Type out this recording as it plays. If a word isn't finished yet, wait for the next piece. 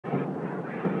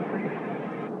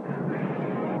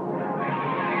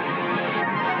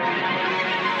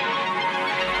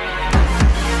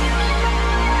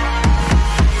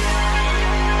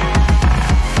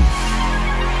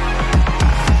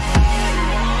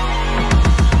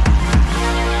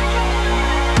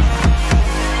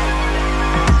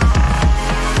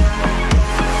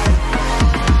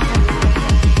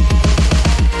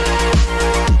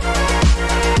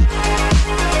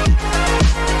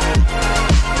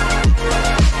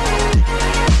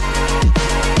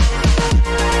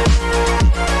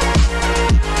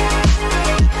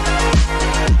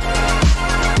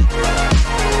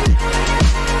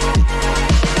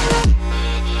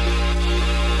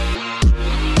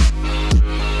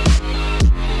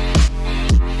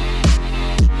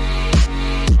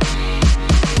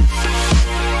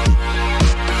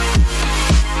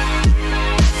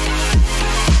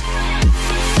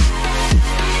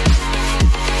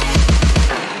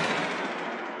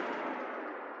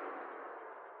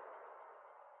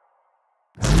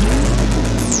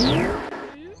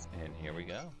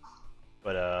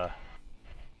But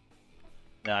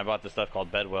no, I bought this stuff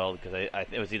called Bedwell because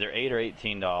it was either $8 or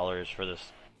 $18 for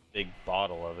this big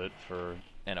bottle of it for.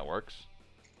 And it works.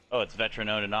 Oh, it's veteran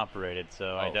owned and operated,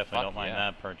 so I definitely don't mind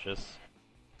that purchase.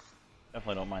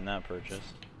 Definitely don't mind that purchase.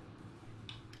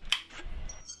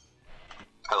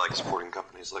 I like supporting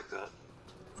companies like that.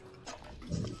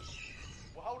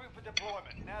 We're holding for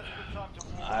deployment. Now's a good time to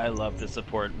warn. I love to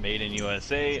support Made in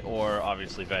USA or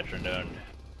obviously veteran owned.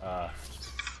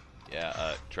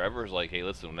 Trevor's like, hey,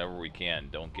 listen, whenever we can,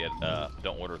 don't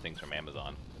order things from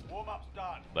Amazon. Warm-up's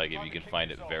done. Like, if you can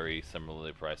find it very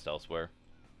similarly priced elsewhere.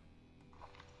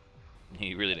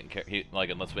 He really didn't care.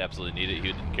 Unless we absolutely need it,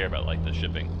 he didn't care about like the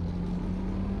shipping.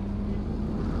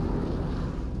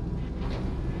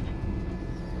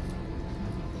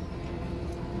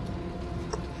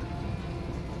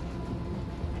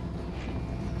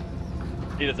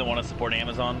 He doesn't want to support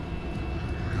Amazon,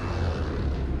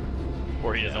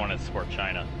 or he doesn't want to support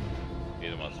China. He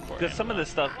doesn't want to support. Because some of this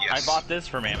stuff, Yes. I bought this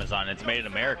from Amazon. It's made in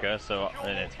America, so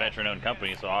and it's veteran-owned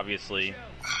company, so obviously.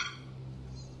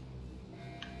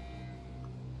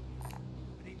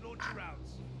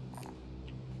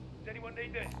 Does anyone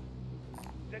need this?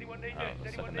 Does anyone need Oh, this? let's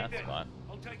Does anyone look in need that this? spot.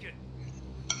 I'll take it.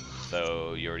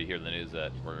 So you already hear the news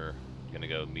that we're gonna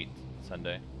go meet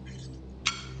Sunday.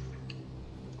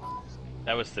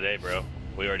 That was today, bro.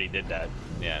 We already did that.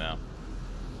 Yeah, I know.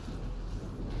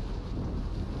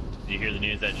 Did you hear the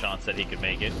news that Sean said he could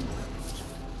make it?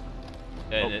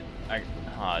 And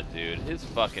dude, his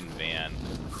fucking van.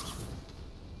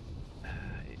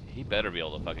 He better be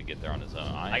able to fucking get there on his own.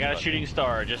 I got a shooting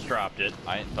star. Just dropped it.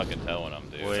 I ain't fucking towing him,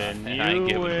 dude. When I ain't you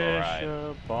giving him a wish ride.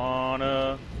 upon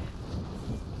a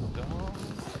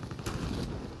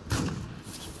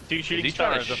two Is shooting he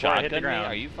trying to stars before I hit the shotgun me? ground.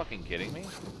 Are you fucking kidding me?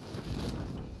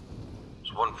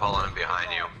 There's one falling in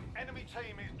behind you. Enemy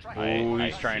team is tracking. Oh, I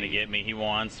he's trying to see. get me. He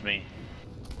wants me.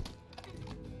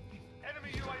 Enemy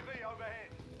UAV overhead.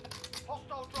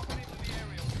 Hostile dropping into the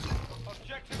area.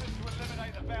 Objective is to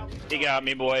eliminate the bounty. He got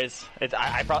me, boys.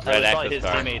 I probably Red that was probably access his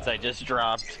card. teammates I just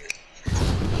dropped.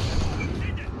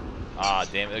 Ah,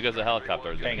 damn it. There goes the helicopter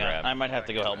I was gonna Hang on, grab. I might have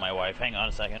to go help my wife. Hang on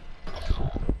a second.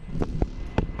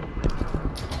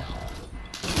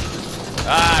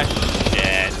 Ah,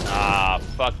 shit. Ah,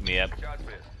 fuck me up.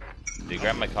 Did you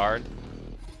grab my card?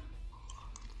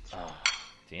 Oh,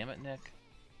 damn it, Nick.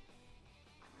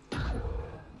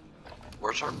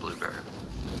 Where's our blueberry?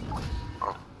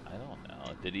 Oh, I don't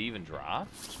know. Did he even drop?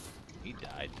 He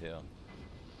died, too.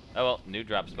 Oh, well, new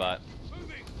drop spot.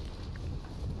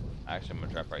 Actually, I'm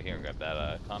gonna drop right here and grab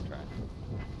that contract.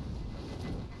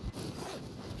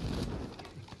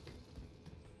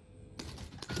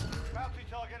 Bounty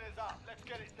target is up. Let's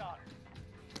get it done.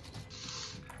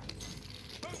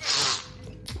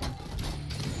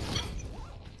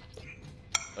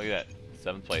 Look at that.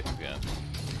 7th place again.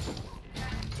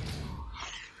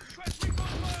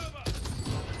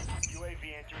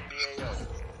 UAV entering the AO.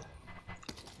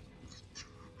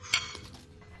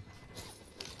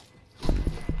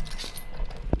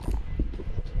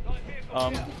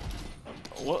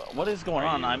 What is going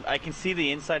on? I can see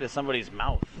the inside of somebody's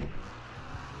mouth.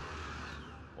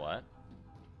 What?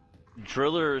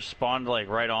 Driller spawned like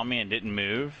right on me and didn't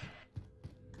move,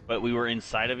 but we were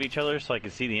inside of each other, so I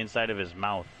could see the inside of his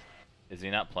mouth. Is he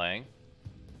not playing?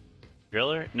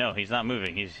 Driller? No, he's not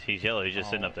moving. He's yellow. He's just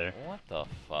sitting up there. What the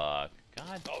fuck?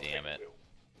 God damn it.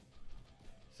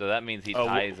 So that means he Oh,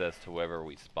 ties us to wherever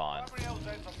we spawn. Everybody else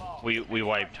has a mark. We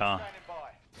wiped, huh? Standing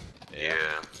by.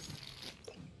 yeah.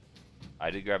 I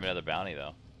did grab another bounty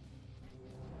though.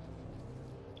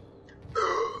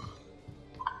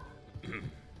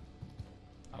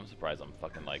 I'm surprised I'm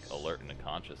fucking like alert and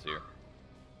conscious here.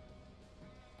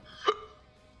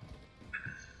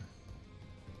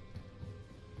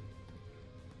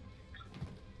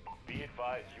 Be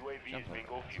advised, UAV is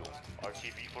bingo fuel.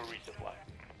 RTB for resupply.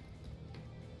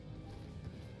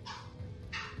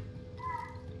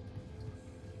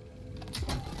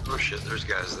 Oh shit, there's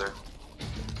guys there.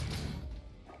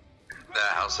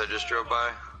 That house I just drove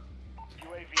by,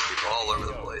 UAV people all over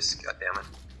the place. God damn it.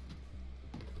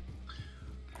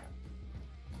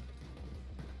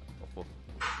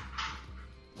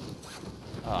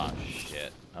 Oh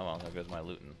shit. Oh well, there goes my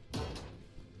looting.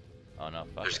 Oh no,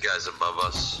 fuck There's it. guys above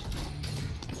us.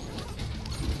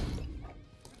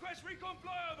 Request recon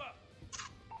flyover.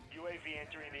 UAV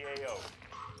entering the AO.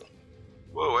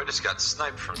 Whoa, I just got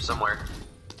sniped from somewhere.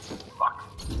 Fuck.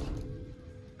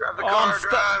 Grab the Oh, car, I'm drive!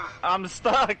 stuck. I'm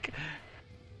stuck.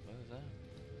 What is that?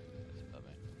 It's above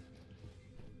me.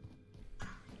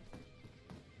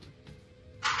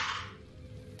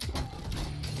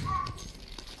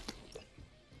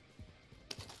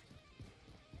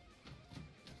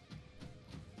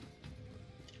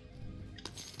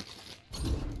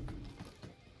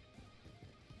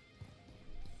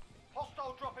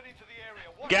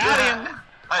 Got him!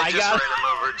 I just got ran him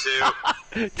over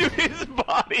too. Dude, his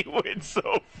body went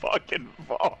so fucking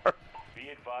far. Be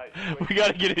advised. We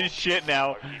gotta get his shit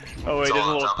now. Oh wait, It's there's a all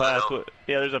on little top of the hill. pathway.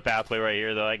 Yeah, there's a pathway right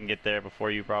here though. I can get there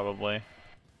before you probably.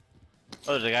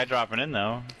 Oh, there's a guy dropping in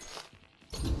though.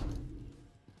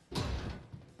 I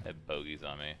have bogeys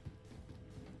on me.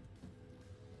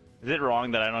 Is it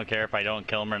wrong that I don't care if I don't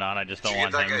kill him or not? I just Did don't you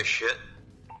want get that him. guy's shit?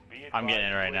 Be I'm getting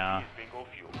it right advised, now. UAV is bingo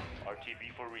fuel.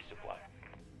 RTB for resupply.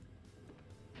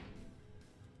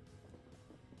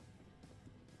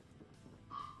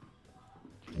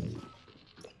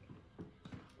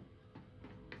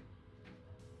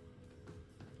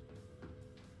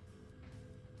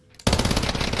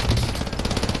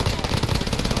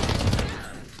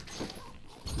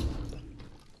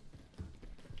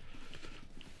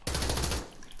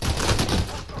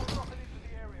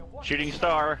 Shooting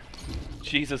star.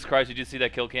 Jesus Christ, did you see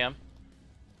that kill cam?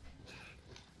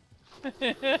 How did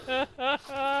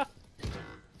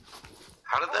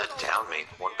that down me?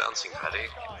 One bouncing petty? Get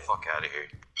the fuck out of here.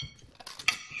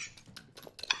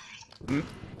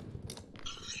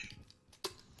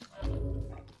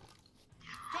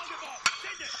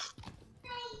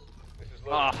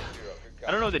 Ah,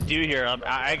 I don't know what to do here.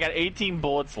 I got 18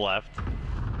 bullets left.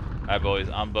 Alright, boys,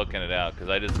 I'm booking it out because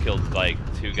I just killed like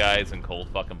 2 guys in cold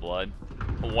fucking blood.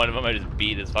 One of them I just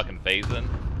beat his fucking face in.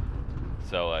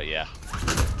 So, yeah.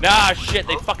 Nah, shit,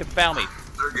 they fucking found me.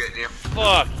 They're getting you.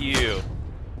 Fuck you.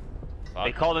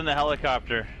 They called in the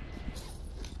helicopter.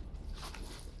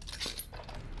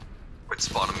 It's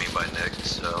spotted me by Nick,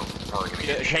 so probably gonna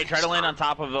get. Okay, try to land on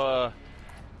top of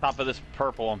this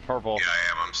purple. Purple. Yeah,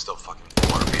 I am. I'm still fucking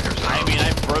 400 meters out. I mean,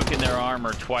 I've broken their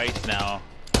armor twice now.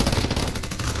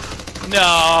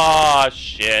 No,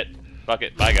 shit. Fuck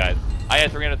it. Bye, guys. I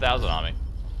had 300,000 on me.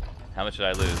 How much did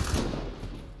I lose?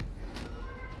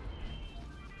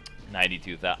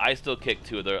 92,000. I still kicked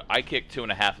 2 of their. I kicked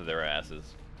 2.5 of their asses.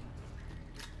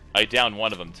 I downed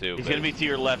one of them too. He's gonna be to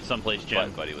your left someplace,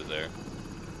 Jim. Buddy was there.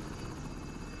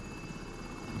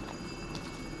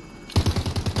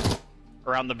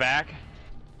 Around the back.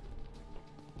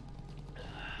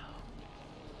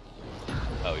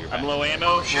 Oh, you're back. I'm low ammo.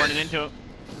 Oh, shit. Running into him.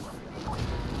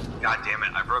 God damn it!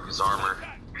 I broke his armor.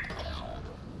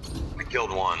 I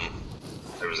killed one.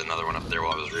 There was another one up there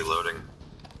while I was reloading.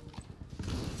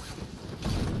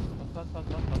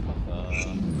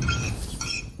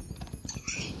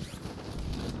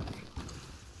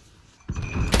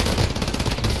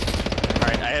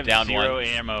 Alright, I have Down 0 one.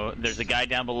 ammo. There's a guy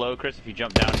down below, Chris, if you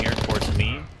jump down here towards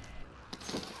me.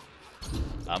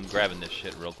 I'm grabbing this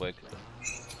shit real quick.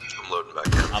 I'm loading back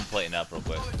in. I'm plating up real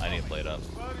quick. I need to plate up.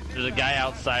 There's a guy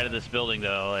outside of this building,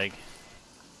 though, like...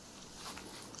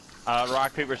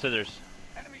 rock, paper, scissors.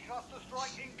 Enemy cluster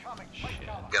strike incoming. Take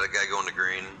cover. Got a guy going to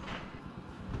green.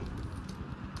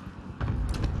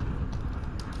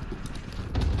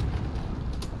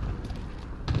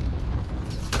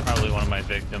 Probably one of my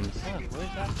victims. Where's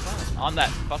that from? On that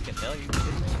fucking hill, you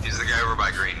kidding me? He's the guy over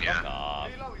by green, yeah. Aw,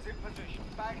 Helo is in position.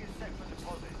 Bag is set for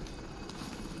deposit.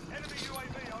 Enemy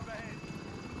UAV overhead.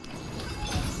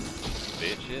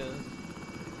 bitches.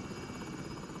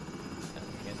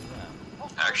 Can't do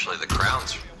that. Actually, the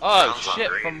crown's. Oh crown's on shit,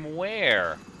 green. from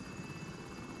where?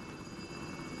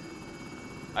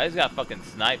 I just got fucking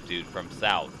sniped, dude, from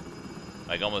south.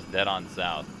 Like almost dead on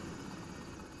south.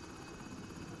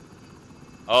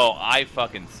 Oh, I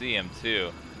fucking see him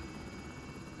too.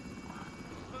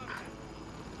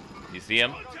 You see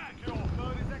him?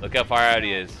 Look how far out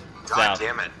he is. God South.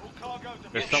 damn it!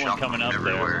 There's Getting someone shot coming from up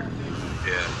everywhere.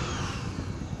 Yeah.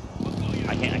 there.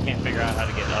 I can't figure out how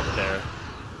to get up there.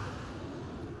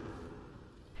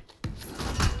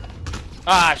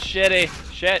 Ah, shitty.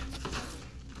 Shit.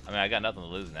 I mean, I got nothing to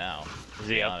lose now. Is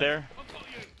he up there?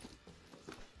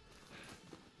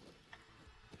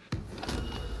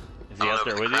 Is I he don't up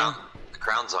know, there but with the you? crown, The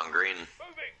crown's on green.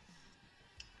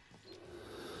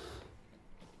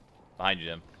 Behind you,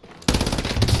 Jim.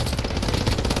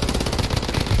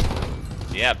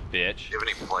 Yeah, bitch. Do you have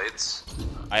any plates?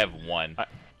 I have one.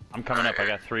 I'm coming up. I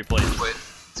got 3 plates. Wait,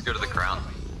 let's go to the crown.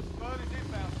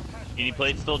 You need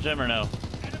plates still, Jim, or no?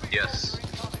 Yes.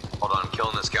 Hold on, I'm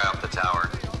killing this guy off the tower.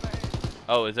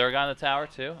 Oh, is there a guy on the tower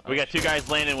too? We got 2 guys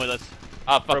landing with us.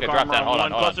 Oh, fuck it, Broke drop armor that. on Hold one.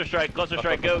 on, hold on. Cluster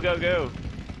strike, go, go, go.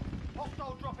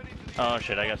 Hostile dropping into the Oh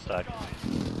shit, I got stuck.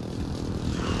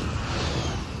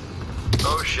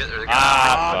 Oh shit, there's a guy.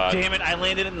 Ah, Oh, fuck. damn it, I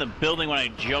landed in the building when I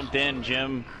jumped in,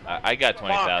 Jim. I got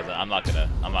 20,000. I'm not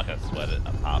gonna sweat it.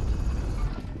 I'm popped.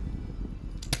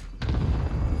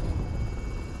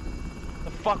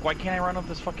 The fuck, why can't I run up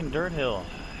this fucking dirt hill?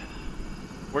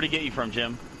 Where'd he get you from,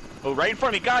 Jim? Oh, right in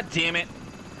front of me, god damn it!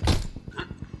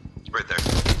 Right there.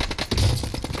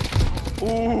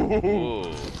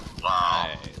 Ooh. Wow.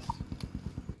 Nice.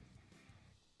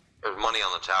 There's money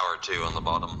on the tower too, on the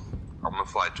bottom. I'm gonna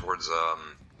fly towards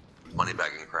money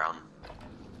bag and crown.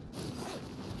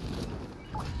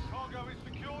 Cargo is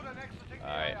secured and exiting the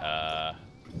Alright, AO.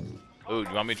 Ooh, do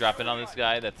you want me to drop in on this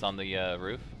guy that's on the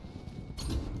roof?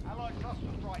 Allied cluster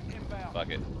strike inbound. Fuck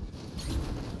it.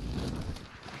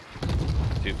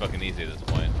 Too fucking easy at this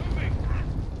point.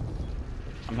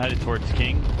 I'm headed towards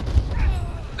King.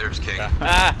 There's King.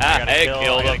 It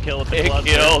killed him. It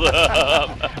killed him.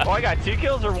 Oh, I got 2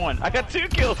 kills or 1? I got 2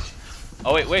 kills.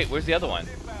 Oh wait, where's the other one?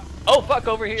 Oh fuck,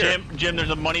 over here. Jim, there's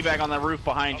a money bag on that roof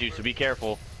behind you, so be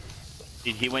careful.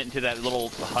 He went into that little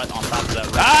hut on top of that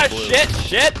roof. Ah, Blue.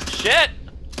 shit! I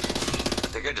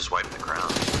think I just wiped the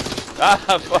crown. Ah,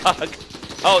 fuck.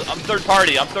 Oh, I'm third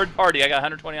party. I got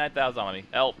 129,000 on me.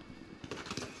 Help.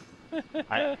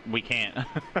 We can't.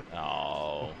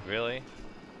 Oh, really?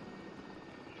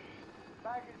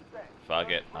 Bag is set.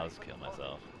 Fuck it. I'll just kill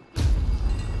myself.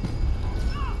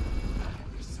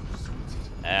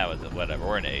 Whatever.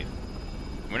 We're in 8th.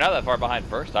 We're not that far behind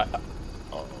first.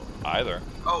 Either.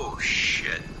 Oh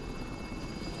shit.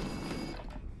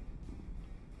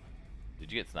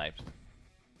 Did you get sniped?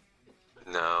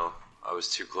 No, I was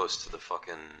too close to the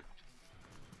fucking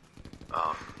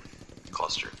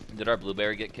cluster. Did our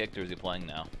blueberry get kicked, or is he playing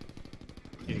now?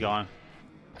 He's gone.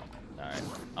 All right.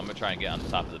 I'm gonna try and get on the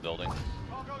top of the building.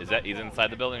 Cargo's Is that he's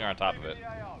inside the building or on top of it? the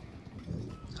AO.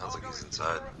 Sounds like he's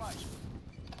inside.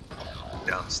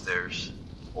 Downstairs.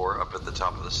 Or up at the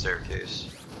top of the staircase.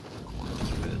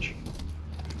 Bitch.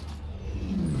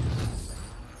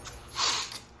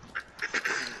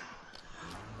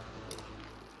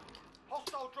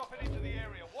 Hostile dropping into the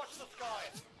area. Watch the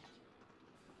skies.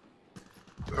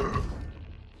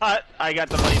 I got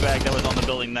the money bag that was on the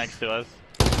building next to us.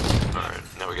 Alright,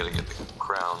 now we gotta get the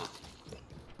crown.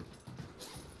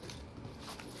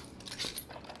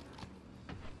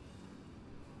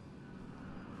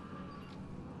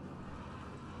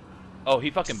 Oh,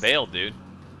 he fucking bailed, dude.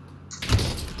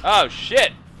 Oh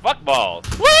shit! Fuck balls.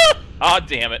 Woo! Oh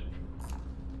damn it.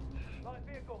 Light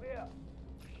vehicle here.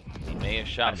 He may have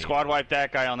shot me. Squad wiped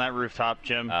that guy on that rooftop,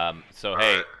 Jim. So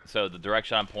hey, so the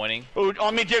direction I'm pointing. Ooh,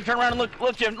 on me, Jim. Turn around and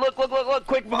look, Jim. Look,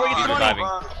 quick before you get He's the money.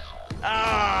 reviving.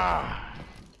 Ah!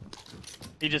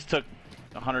 He just took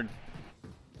 100.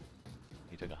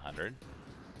 He took 100.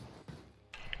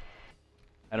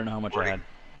 I don't know how much Where I had.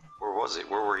 Where was it?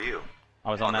 Where were you? I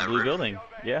was on that blue roof? building.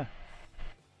 Yeah.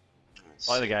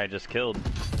 Probably the guy I just killed.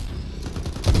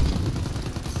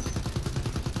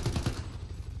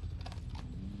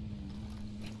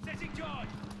 Setting charge.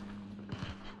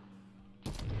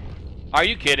 Are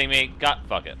you kidding me? God,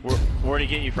 fuck it. Where'd he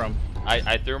get you from?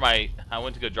 I threw my. I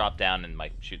went to go drop down and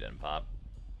my shoe didn't pop.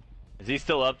 Is he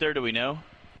still up there? Do we know?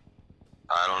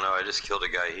 I don't know, I just killed a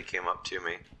guy, he came up to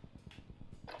me.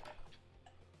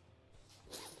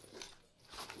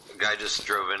 The guy just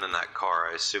drove in that car,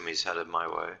 I assume he's headed my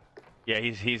way. Yeah,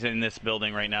 he's in this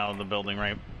building right now. The building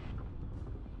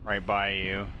right by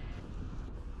you.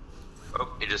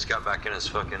 Oh, he just got back in his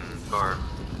fucking car.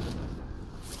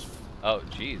 Oh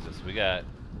Jesus, we got.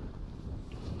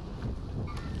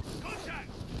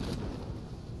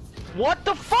 What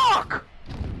the fuck?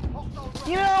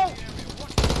 You know,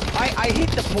 I hit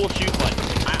the pull shoot button.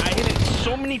 I hit it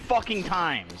so many fucking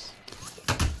times.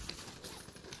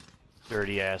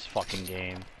 Dirty ass fucking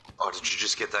game. Oh, did you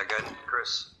just get that guy,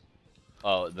 Chris?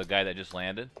 Oh, the guy that just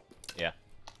landed. Yeah.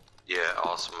 Yeah,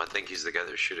 awesome. I think he's the guy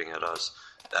that's shooting at us.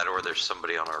 That or there's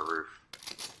somebody on our roof.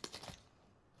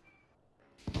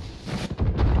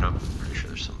 Nope, pretty sure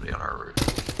there's somebody on our roof.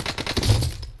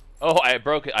 Oh, I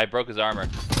broke it. I broke his armor.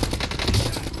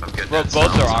 I'm getting Broke that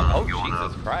both their sound armor. zone Oh going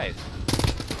Jesus up. Christ.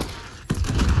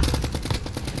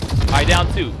 Alright,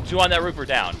 down two. Two on that roof are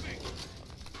down.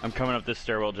 I'm coming up this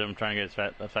stairwell, Jim. I'm trying to get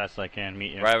as fast as I can.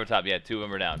 Meet you. Right over top. Yeah, two of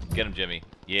them are down. Get him, Jimmy.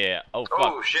 Yeah. Oh fuck.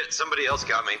 Oh shit, somebody else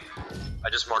got me. I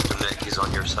just marked him, Nick. He's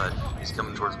on your side. He's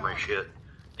coming towards my shit.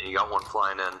 And you got one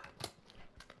flying in.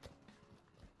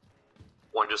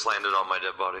 One just landed on my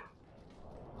dead body.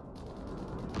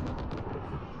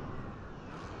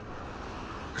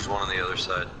 There's one on the other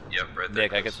side. Yep, right there.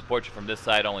 Nick, I can Chris. support you from this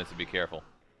side only, so be careful.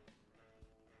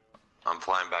 I'm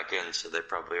flying back in, so they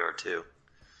probably are too.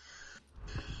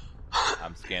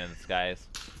 I'm scanning the skies.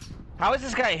 How is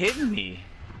this guy hitting me?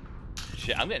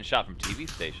 Shit, I'm getting shot from TV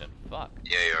station. Fuck.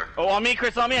 Yeah, you are. Oh, on me,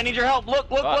 Chris. On me. I need your help. Look.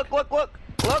 Fuck. Look.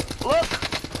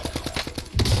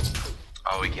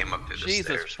 Oh, he came up through the Jesus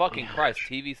stairs. fucking Christ,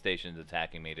 TV station's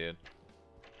attacking me, dude.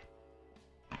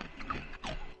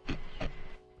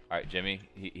 All right, Jimmy.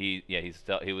 He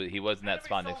was in that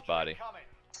spot next body.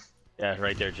 Yeah,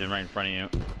 right there, Jim, right in front of you.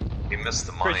 He missed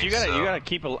the money. Chris, you gotta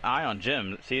keep an eye on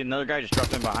Jim. See, another guy just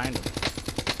dropped in behind him.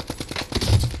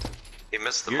 He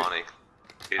missed the money.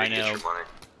 He didn't get your money.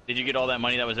 Did you get all that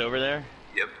money that was over there?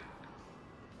 Yep.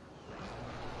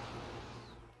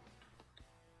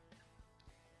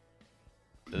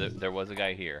 There was a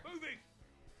guy here.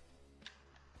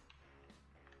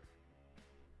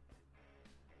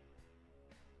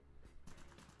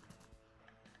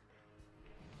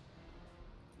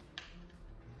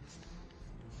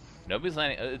 Nobody's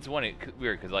landing. It's weird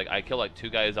because like I killed like 2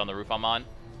 guys on the roof I'm on.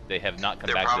 They have not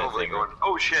come back to that thing.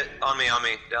 Oh shit! On me,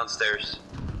 downstairs.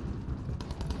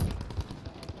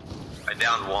 I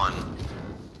downed 1.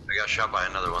 I got shot by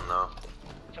another one though.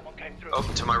 Someone came through. Oh,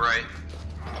 to my right.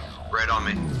 Right on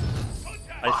me.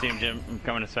 I see him, Jim. I'm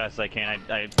coming as fast as I can.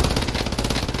 I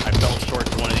fell short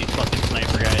to one of these fucking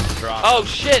sniper guys to drop. Oh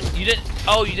shit! You didn't.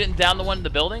 Oh, you didn't down the one in the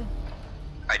building?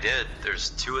 I did. There's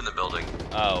 2 in the building.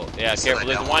 Oh yeah, careful.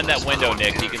 There's one in that window,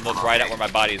 Nick. He can look right at where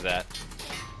my body's at.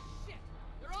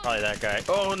 Probably that guy.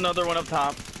 Oh, another one up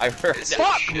top. I heard.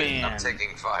 Fuck, shit, man. I'm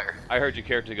taking fire. I heard your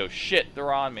character go, shit,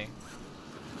 they're on me.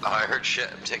 Oh, I heard shit.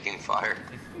 I'm taking fire.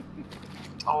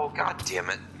 Oh god damn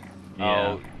it.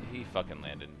 Yeah. Oh, he fucking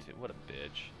landed into what a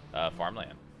bitch.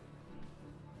 Farmland.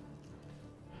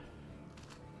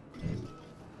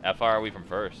 How far are we from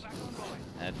first?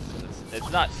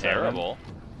 It's not terrible.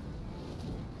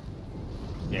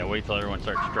 Yeah, wait till everyone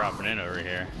starts dropping in over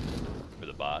here. For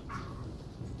the bots.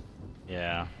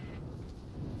 Yeah.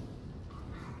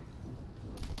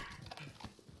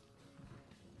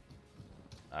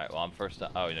 Alright, well I'm first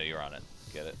up. Oh, no, you're on it.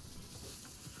 Get it.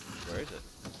 Where is it?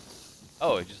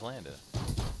 Oh, it just landed.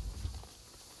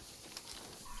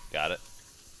 Got it.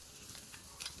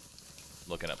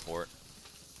 Looking at port.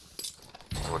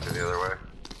 Looking the other way.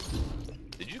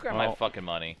 Did you grab my fucking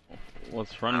money?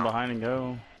 Let's run behind and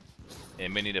go.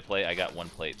 And we need to play. I got 1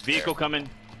 plate. Spare. Vehicle coming.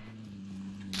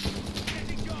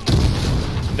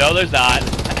 No, there's not.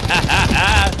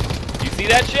 You see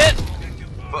that shit?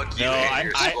 Fuck you. No,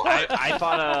 I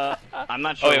thought, I'm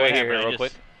not sure. Oh, wait, what here, happened. real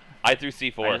quick. I threw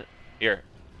C4. Here.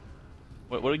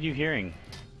 What are you hearing?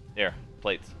 Here,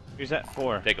 plates. Who's that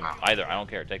for? Take them. Either. I don't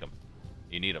care. Take them.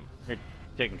 You need them. Here,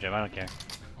 take them, Jim. I don't care.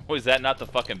 Was that not the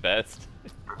fucking best?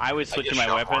 I was switching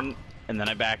my weapon, and then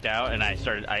I backed out, and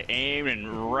I aimed,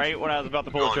 and right when I was about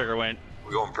to pull the trigger, went.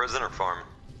 We going prison or farm?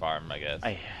 Farm, I guess.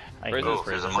 I Prison's hate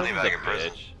there's a money bag in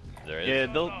prison. There is.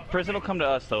 Yeah, prison will come to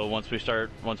us though once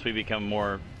we become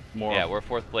more. Yeah, we're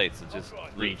 4th place, so just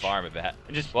loot farm if it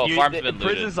well, farm's been looted.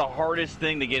 Prison's the hardest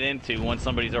thing to get into once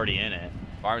somebody's already in it.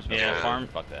 Farm's been looted. farm.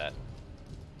 Fuck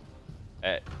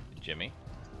that. Jimmy?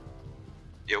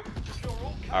 Yep.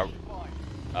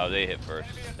 Oh, they hit first.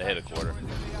 They hit a quarter.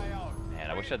 Man,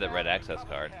 I wish I had that red access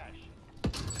card.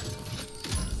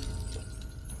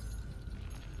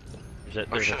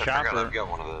 There's a chopper. I've got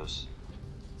one of those.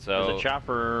 So there's a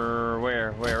chopper.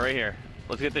 Where? Right here.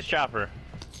 Let's get this chopper.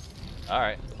 All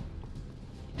right.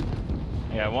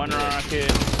 I got 1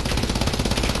 rocket.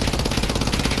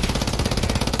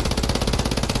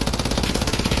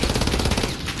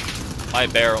 My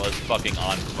barrel is fucking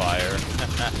on fire.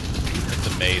 It's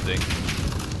amazing.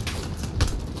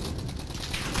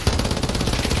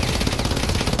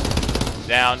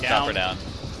 Down, chopper down.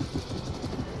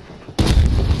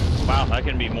 Wow, that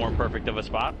can be more perfect of a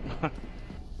spot. I'm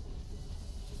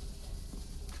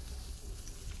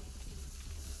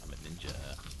a ninja.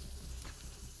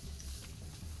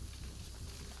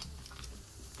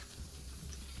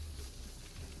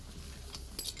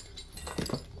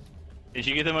 Did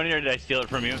you get the money or did I steal it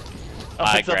from you? Oh,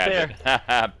 I it's up there.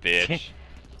 grabbed it. Bitch.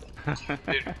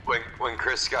 Dude, when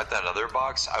Chris got that other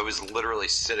box, I was literally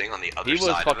sitting on the other He side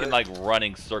was fucking of it. like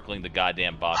running, circling the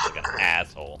goddamn box like an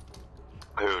asshole.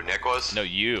 Who, Nick was? No,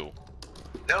 you.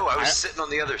 No, I was sitting on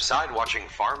the other side watching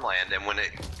Farmland, and when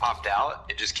it popped out,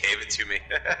 it just gave it to me.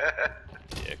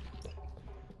 Dick.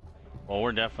 Well,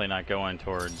 we're definitely not going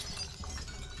towards...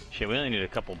 Shit, we only need a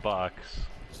couple bucks.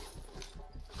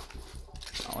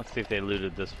 Oh, let's see if they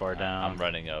looted this far down. I'm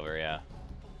running over, yeah.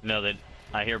 No, that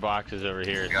I hear boxes over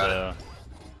here, Got so...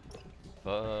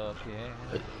 Fuck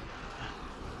yeah.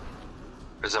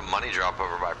 There's a money drop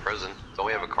over by prison. Don't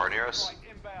we have a car near us?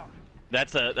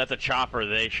 That's a chopper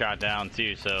they shot down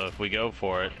too, so if we go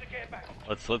for it,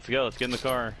 let's go, let's get in the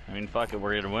car. I mean, fuck it,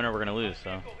 we're gonna win or we're gonna lose,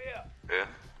 so. Yeah.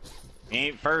 You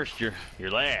ain't first, you're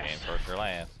last. Ain't first or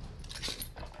last.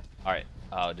 Alright,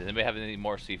 does anybody have any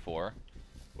more C4?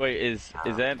 Wait, is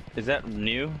that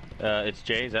new? It's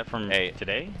Jay, is that from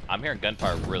today? I'm hearing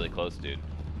gunfire really close, dude.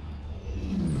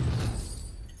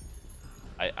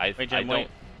 I Wait, Jim, I don't. wait.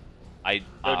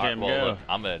 I Jim, well, go. look,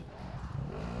 I'm gonna.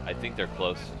 I think they're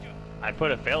close. I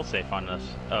put a failsafe on this.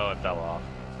 Oh, it fell off.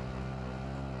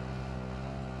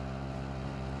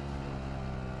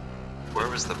 Where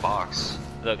was the box?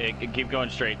 Look, Keep going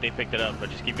straight. They picked it up,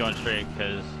 but just keep going straight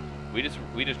because we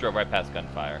just drove right past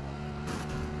gunfire,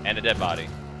 and a dead body.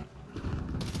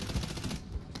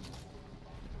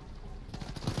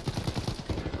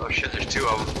 Oh shit, there's two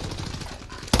of them.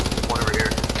 One over here.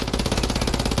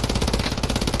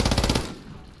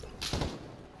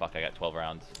 Fuck, I got 12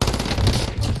 rounds.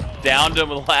 Downed him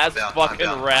last Down, fucking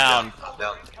I'm down, round. I'm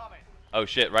down. Oh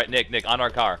shit, right, Nick, on our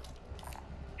car.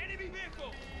 Enemy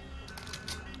vehicle.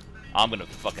 I'm gonna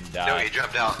fucking die. No, he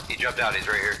jumped out. He jumped out. He's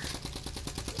right here.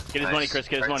 get his money, Chris.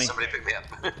 Get his money. Somebody pick me up.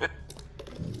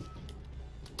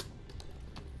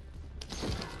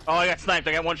 Oh, I got sniped.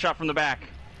 I got one shot from the back.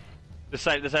 This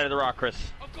side of the rock, Chris.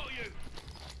 I've got you.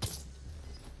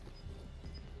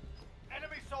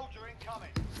 Enemy soldier incoming.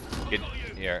 Get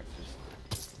here.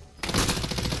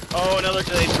 Oh, another.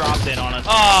 They dropped in on us.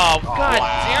 Oh, god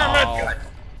wow. damn it! God.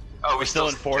 Oh, We're still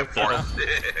in fourth, though.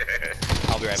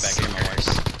 I'll be right back here, my worst.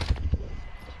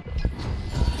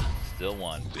 Still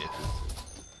one, bitches.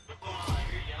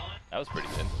 That was pretty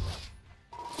good.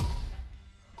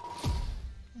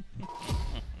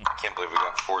 I can't believe we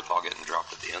got fourth all getting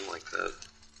dropped at the end like that.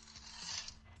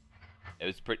 It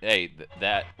was pretty. Hey,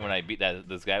 that when I beat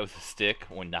this guy with a stick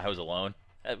when I was alone,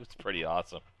 that was pretty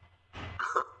awesome.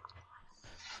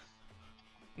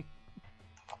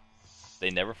 They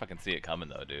never fucking see it coming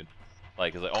though, dude.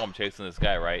 Like, it's like, oh, I'm chasing this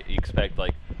guy, right? You expect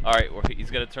like, all right,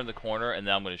 he's gonna turn the corner and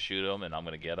then I'm gonna shoot him and I'm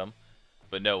gonna get him.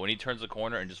 But no, when he turns the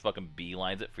corner and just fucking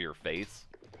beelines it for your face,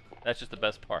 that's just the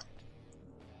best part.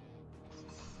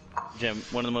 Jim,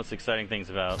 one of the most exciting things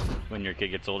about when your kid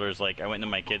gets older is like I went into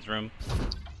my kid's room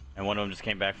and one of them just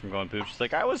came back from going poop. She's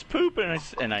like, I was pooping,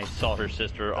 and I saw her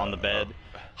sister on the bed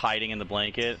hiding in the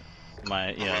blanket.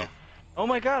 Oh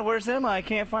my god, where's Emma? I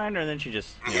can't find her. And then she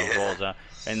just rolls out,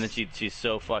 and then she's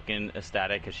so fucking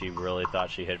ecstatic because she really thought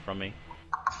she hid from me.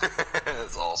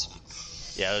 That's awesome.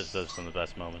 Yeah, those are some of the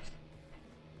best moments.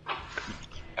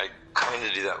 I kind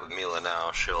of do that with Mila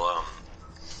now. She'll, I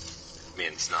mean,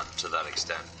 it's not to that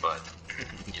extent, but,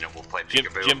 you know, we'll play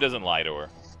peekaboo. Jim doesn't lie to her.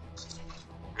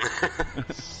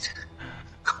 I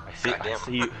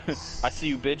see you. I see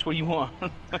you, bitch. What do you want?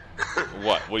 What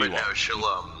do you But want? no,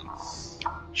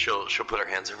 she'll put her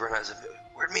hands over her eyes and be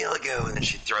like, where'd Mila go? And then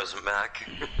she throws them back.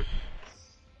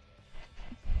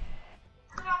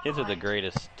 Kids are the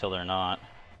greatest till they're not.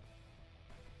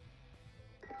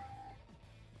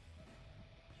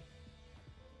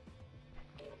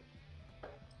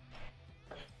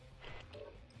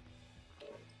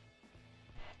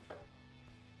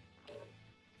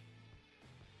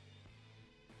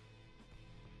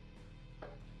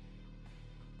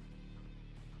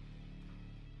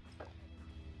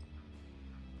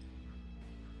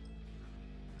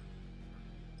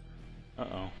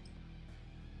 Uh-oh.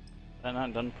 Is that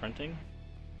not done printing?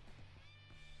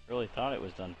 Really thought it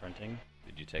was done printing.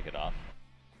 Did you take it off?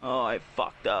 Oh, I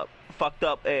fucked up. Fucked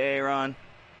up, Aaron.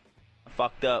 I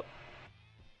fucked up.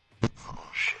 Oh,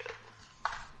 shit.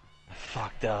 I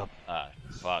fucked up.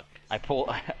 Fuck.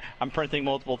 I'm printing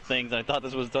multiple things, and I thought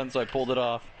this was done, so I pulled it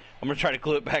off. I'm gonna try to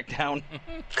glue it back down.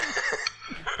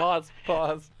 Pause.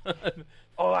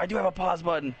 Oh, I do have a pause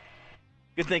button.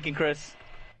 Good thinking, Chris.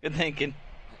 Good thinking.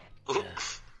 Enemy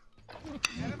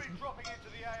dropping into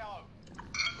the AO.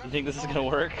 You think this is gonna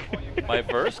work? My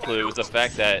first clue was the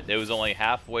fact that it was only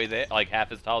halfway there, like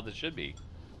half as tall as it should be.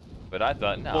 But I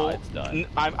thought, no, it's done.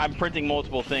 I'm printing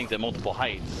multiple things at multiple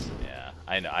heights. Yeah,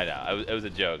 I know. It was a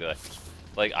joke.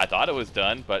 Like, I thought it was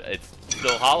done, but it's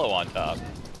still hollow on top.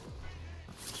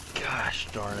 Gosh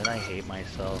darn it, I hate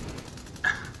myself.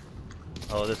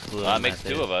 Oh, this glue. Makes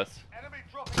two of us. Enemy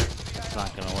dropping into the It's AO.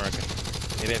 not gonna work.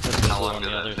 Maybe I put the How glue long on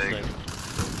did the that other take?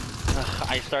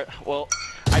 side.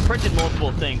 I printed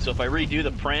multiple things, so if I redo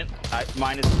the print,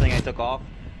 minus the thing I took off,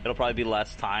 it'll probably be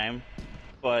less time,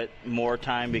 but more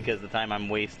time because the time I'm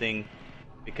wasting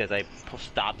because I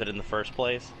stopped it in the first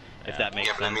place. If that makes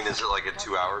Yeah, but I sense. mean, is it like a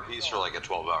 2-hour piece or like a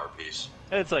 12-hour piece?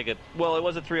 It's like it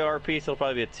was a 3-hour piece. It'll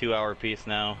probably be a 2-hour piece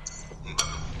now.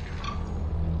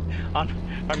 I'm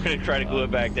gonna try to glue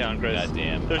it back down, Chris.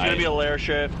 Goddamn. There's gonna be a layer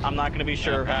shift. I'm not gonna be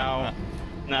sure how.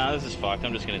 No, this is fucked.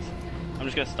 I'm just gonna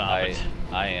stop it.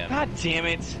 I am. God damn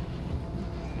it.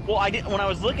 Well, when I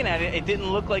was looking at it, it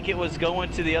didn't look like it was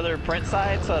going to the other print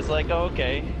side, so I was like, oh,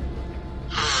 okay.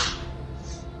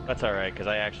 That's alright, because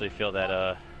I actually feel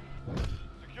that,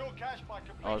 Secure cash by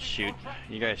completing oh shoot. contract.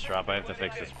 You guys drop, I have to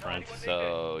fix this print.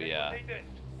 So, yeah.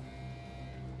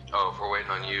 Oh, if we're waiting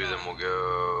on you, then we'll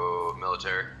go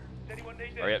military.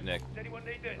 Hurry up, Nick.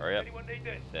 Hurry up.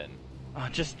 Then. Oh,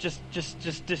 just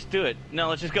do it. No,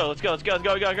 let's just go. Let's go.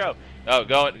 Oh,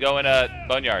 go in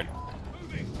boneyard.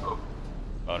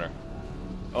 Boner.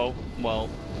 Oh, well.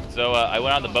 So I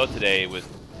went on the boat today with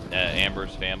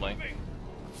Amber's family.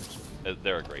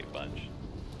 They're a great bunch.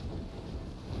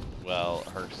 Well,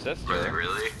 her sister. Are they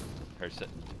really?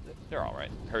 They're all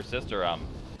right. Her sister,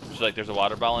 she's like, there's a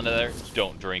water bottle in there.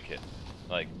 Don't drink it.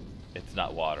 Like, it's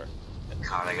not water.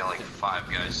 God, I got like 5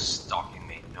 guys stalking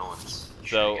me. No one's.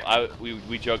 So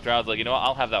we joked around. I was like, you know what?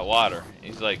 I'll have that water. And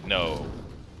he's like, no.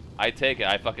 I take it.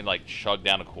 I fucking like chug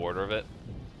down a quarter of it.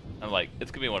 I'm like,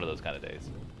 it's gonna be one of those kind of days.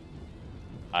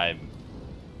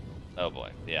 Oh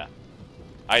boy, yeah.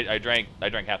 I drank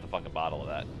half the fucking bottle of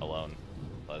that alone,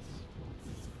 plus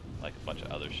like a bunch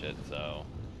of other shit. So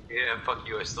yeah, fuck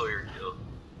you. I stole your kill.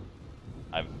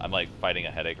 I'm like fighting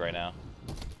a headache right now.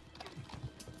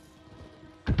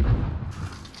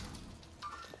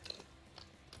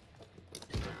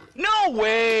 No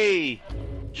way!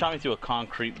 Shot me through a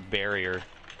concrete barrier.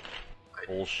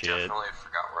 Bullshit. Definitely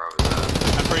forgot where I was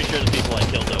at. I'm pretty sure the people I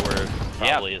killed though were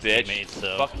probably his bitch. teammates.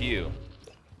 So. Fuck you.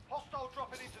 Hostile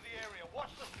dropping into the area. Watch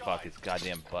the sky. Fuck, it's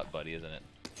goddamn butt buddy, isn't it?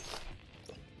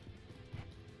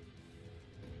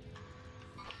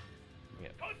 Yeah.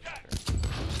 Contact.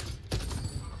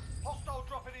 Hostile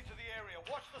dropping into the area.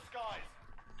 Watch the skies.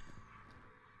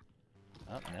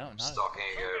 Oh no, not. Stalking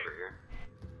a guy over here.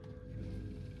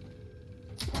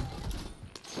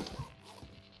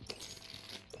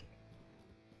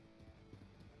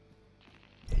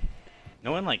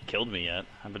 No one like killed me yet.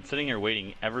 I've been sitting here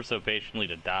waiting ever so patiently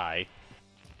to die.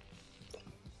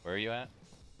 Where are you at?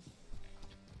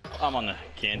 I'm on the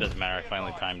can. Doesn't matter. I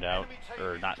finally timed out,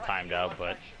 or not timed out,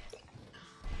 but.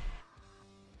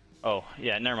 Oh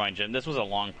yeah, never mind, Jim. This was a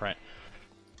long print.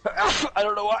 I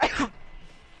don't know why.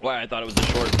 Why I thought it was a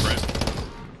short print.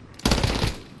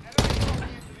 Enemy dropping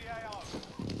into the AO.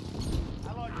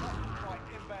 Allied cluster strike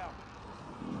inbound.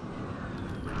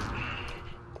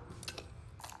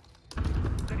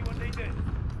 Does anyone need this?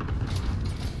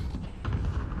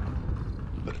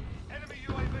 Enemy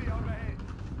UAV overhead.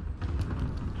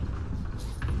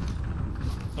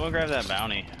 Someone grab that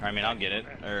bounty. Or, I mean, I'll get it.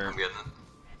 Or I'm getting it.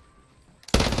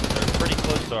 they're pretty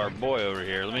close to our boy over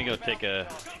here. Let me go take a.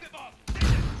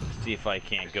 See if I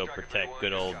can't go protect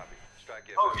good old.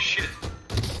 Oh shit!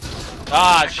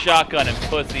 Ah, shotgun and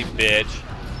pussy, bitch.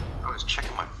 I was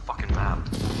checking my fucking map.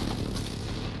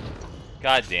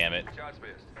 God damn it.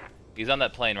 He's on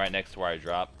that plane right next to where I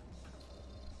dropped.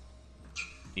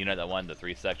 You know that one, the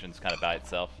 3 sections kind of by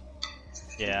itself?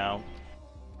 Yeah.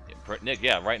 Nick,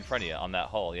 yeah, right in front of you on that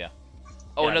hull, yeah.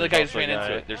 Oh, Yeah, another guy there's just ran also a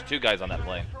into guy. it. There's 2 guys on that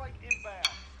plane. Strike inbound.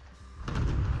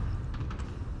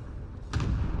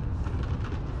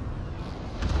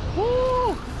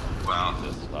 Woo! Wow.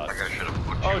 Jesus fuck. That guy should have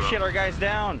put you Oh up. shit, our guy's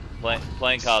down.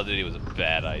 Playing Call of Duty was a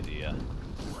bad idea.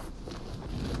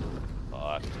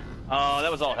 Fuck. Oh,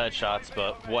 that was all headshots,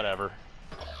 but whatever.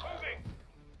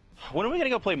 When are we gonna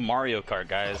go play Mario Kart,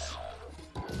 guys?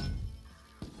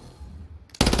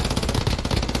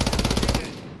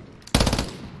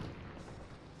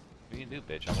 What you can do,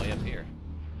 bitch? I'm way up here.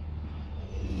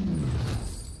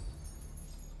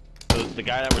 The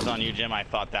guy that was on you, Jim, I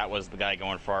thought that was the guy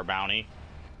going for our bounty.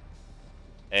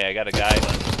 Hey, I got a guy.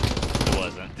 It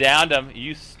wasn't. Downed him,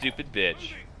 you stupid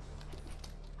bitch.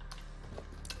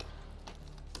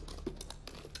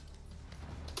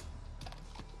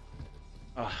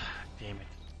 Oh, damn it.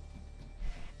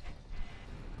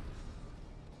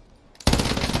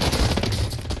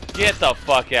 Get the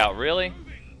fuck out, really?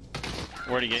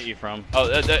 Where'd he get you from?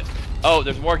 Oh, oh,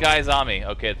 there's more guys on me.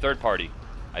 Okay, third party,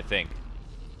 I think.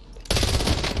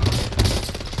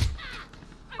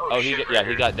 Oh, he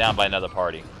got down by another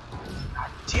party.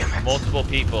 Damn it. Multiple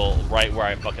people right where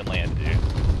I fucking landed, dude.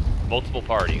 Multiple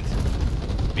parties.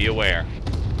 Be aware.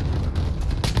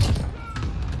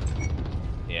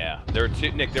 Yeah, there were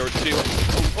 2. Nick, there were 2.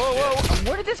 Whoa, whoa!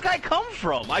 Where did this guy come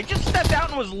from? I just stepped out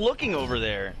and was looking over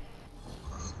there.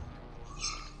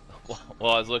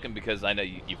 Well, I was looking because I know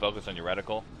you focus on your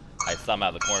reticle. I saw him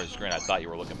out of the corner of the screen. I thought you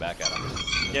were looking back at him.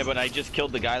 Yeah, but I just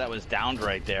killed the guy that was downed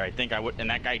right there. I think I would, and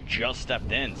that guy just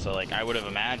stepped in, so like I would have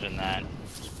imagined that.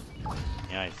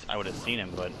 Yeah, I would have seen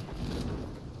him, but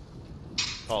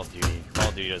Call of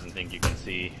Duty doesn't think you can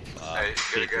see. Hey,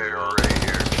 see get a guy through walls. right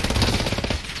here.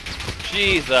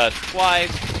 Jesus,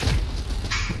 twice.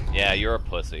 Yeah, you're a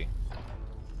pussy.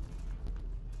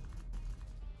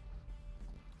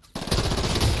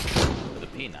 The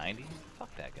P90?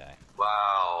 Fuck that guy.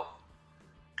 Wow.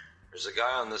 There's a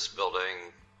guy on this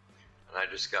building. And I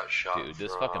just got shot. Dude,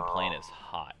 this fucking plane is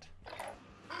hot.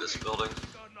 This building.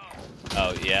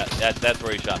 Oh yeah, that's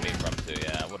where he shot me from too.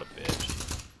 Yeah, what a bitch.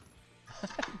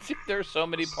 Dude, there's so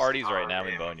many parties right now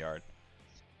in Boneyard.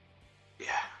 Yeah.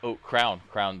 Oh, Crown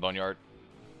Boneyard.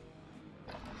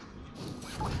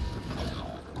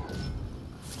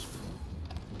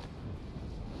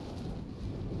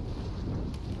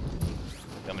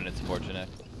 Coming in support, Nick.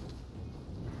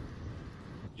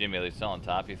 Jimmy, are they still on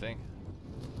top, you think?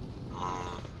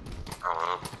 I don't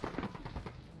know.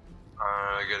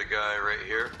 I got a guy right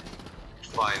here.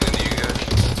 Flying into you guys.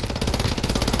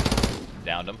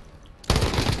 Downed him.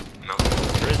 No.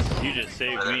 Chris, you just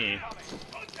saved me.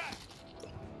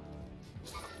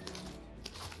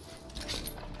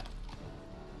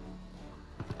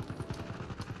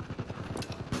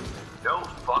 No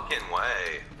fucking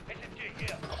way.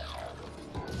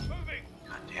 Moving.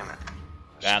 God damn it.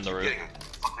 Guy on the roof. Getting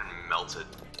fucking melted.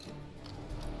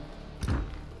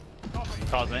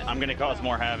 I'm gonna cause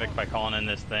more havoc by calling in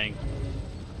this thing.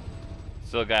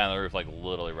 Still a guy on the roof, like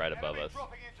literally right above us.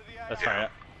 Dropping into the That's area. right.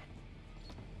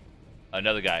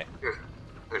 Another guy.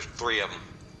 There's 3 of them.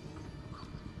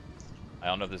 I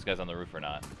don't know if this guy's on the roof or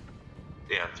not.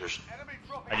 Yeah, there's Enemy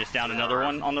dropping. I just downed another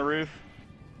one on the roof.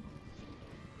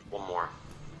 one more.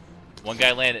 One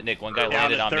guy landed, Nick. One guy Down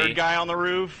landed the on third me. guy on the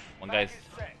roof. One Bag guy's. is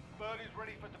set. Bird is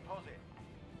ready for deposit.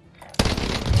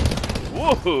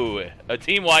 Woohoo! A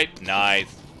team wipe.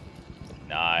 Nice.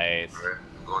 Nice. Alright,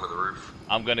 I'm going to the roof.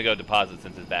 I'm gonna go deposit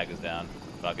since his bag is down.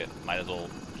 Fuck it. Might as well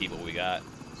keep what we got.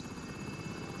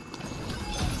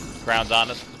 Crown's on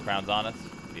us. Crown's on us.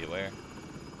 Be aware.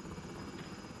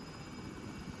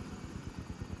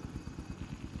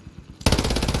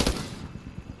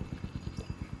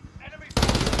 Enemy.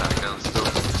 Back down still.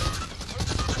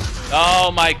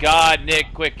 Oh my god,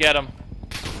 Nick, quick, get him.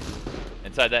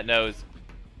 Inside that nose.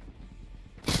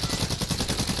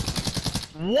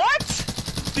 What?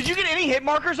 Did you get any hit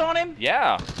markers on him?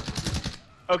 Yeah.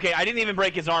 Okay, I didn't even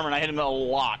break his armor and I hit him a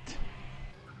lot.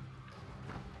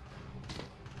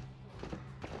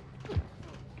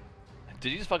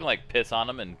 Did you just fucking like piss on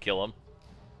him and kill him?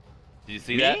 Did you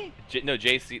see Me? that? No,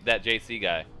 that JC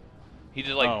guy. He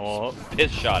just like Oh, well.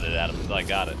 piss shot it at him until I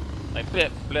got it. Like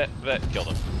blip, blip, blip, killed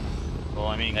him. Well,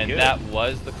 I mean, And good. that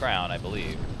was the crown, I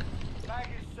believe. Bag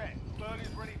is set. Bird is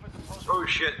ready for deposit. Oh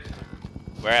shit.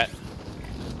 Where at?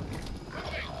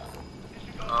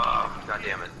 God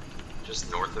damn it. Just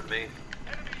north of me.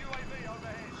 Enemy UAV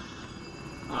overhead.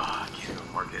 I can't go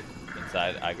mark it.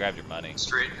 Inside. I grabbed your money.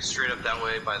 Straight up that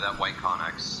way by that white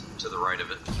Connex to the right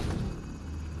of it.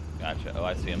 Gotcha. Oh,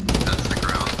 I see him. That's the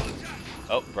ground.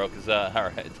 Oh, broke his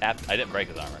alright, tapped. I didn't break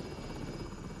his armor.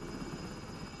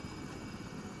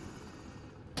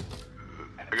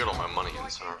 I got all my money in,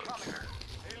 so I don't really care.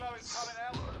 Helo is coming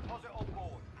out. Deposit on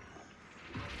board.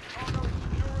 Cargo is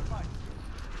secure at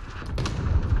base.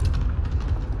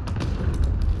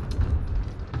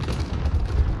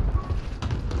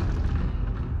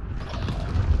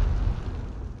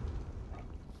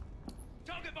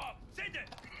 Target bomb. Send it.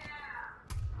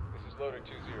 This is loader 2-0.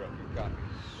 Good copy.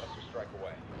 Cluster strike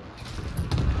away.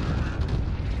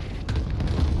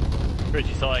 Chris,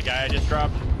 you saw that guy I just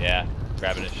dropped? Yeah,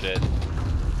 grabbing his shit.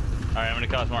 Alright, I'm gonna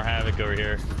cause more havoc over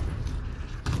here.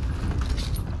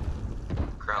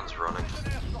 Crown's running. It's an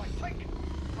airstrike. Take it.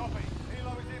 Copy.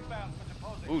 Helo is inbound for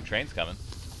deposit. Ooh, train's coming.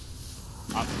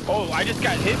 Oh, I just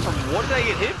got hit from. What did I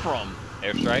get hit from?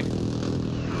 Airstrike.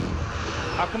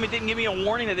 How come it didn't give me a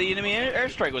warning that the enemy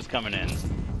airstrike was coming in?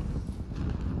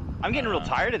 I'm getting real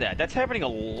tired of that. That's happening a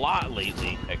lot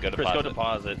lately. Hey, go Chris, deposit. go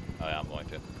deposit. Oh yeah, I'm going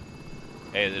to.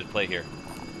 Hey, there's a plate here.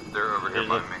 They're over here There's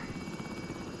by a- me.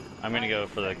 I'm gonna go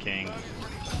for the king.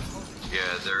 Yeah,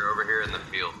 they're over here in the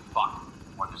field. Fuck.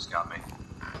 One just got me.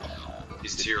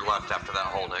 He's to your left after that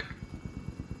hole, Nick.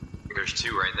 There's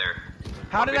 2 right there.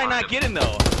 How did I not get him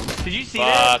though? Did you see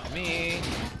Fuck me.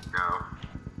 No.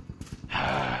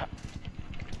 that?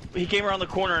 He came around the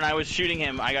corner and I was shooting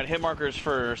him. I got hit markers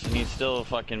first, and he still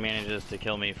fucking manages to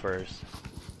kill me first.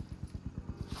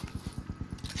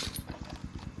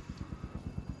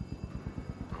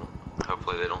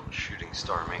 Hopefully they don't shooting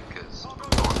star me, because I'm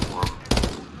going for them.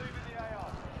 Leaving the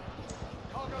AR.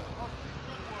 Cargo deposit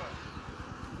is good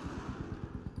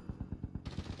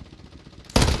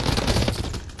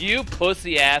work. You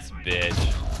pussy ass bitch.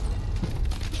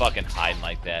 Fucking hiding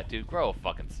like that, dude. Grow a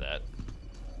fucking set.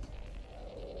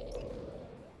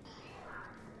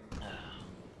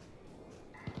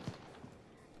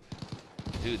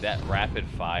 Dude, that rapid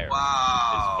fire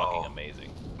Wow. is fucking amazing.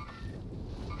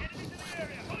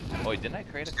 Oh, wait, didn't I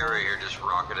create a This guy right here just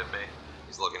rocketed me.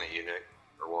 He's looking at you, Nick.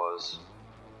 Or was.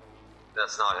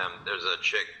 That's not him. There's a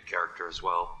chick character as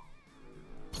well.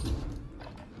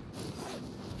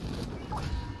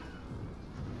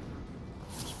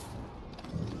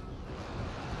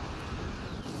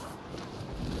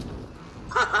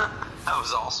 That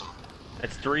was awesome.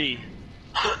 That's 3.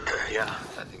 Yeah,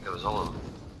 I think that was all of them.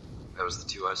 That was the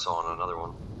 2 I saw on another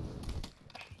one.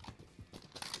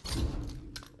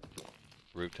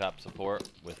 Rooftop support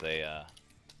with a.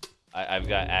 I've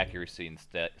got accuracy and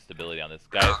stability on this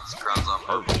guy. Crowd's on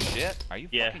Oh purple. shit! Are you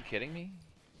Yeah. fucking kidding me?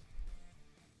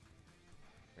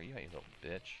 Are you, little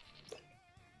bitch?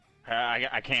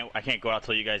 I can't go out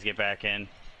till you guys get back in.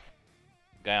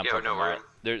 Guy on Yeah, purple no, we're mark.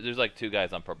 There's like 2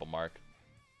 guys on purple mark.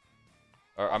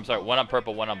 Or I'm sorry, one on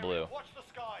purple, one on blue. Watch the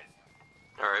skies.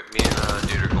 Alright, me and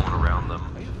dude are going around them.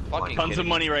 Are you fucking Tons kidding of me?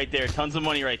 money right there. Tons of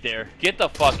money right there. Get the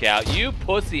fuck out, you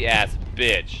pussy ass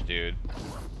bitch, dude.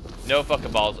 No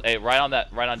fucking balls. Hey, right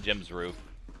on Jim's roof.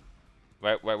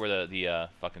 Right where the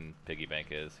fucking piggy bank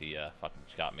is. He fucking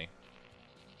got me.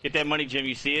 Get that money, Jim.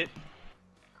 You see it?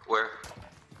 Where?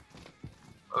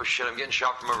 Oh shit, I'm getting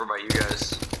shot from over by you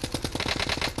guys.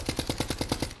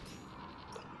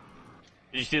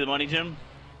 Did you see the money, Jim?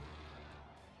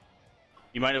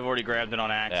 You might have already grabbed it on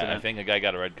accident. Yeah, I think a guy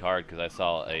got a red card because I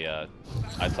saw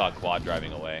a quad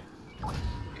driving away.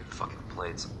 You fucking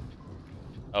plates.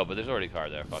 Oh, but there's already a car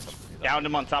there. Fuck him. Downed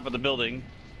him on top of the building.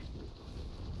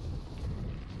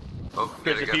 Oh,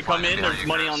 Chris, got a if guy you come flying in, behind there's you,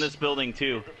 money Chris. on this building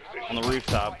too, on the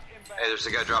rooftop. Hey, there's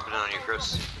a guy dropping in on you,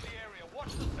 Chris.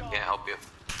 I can't help you.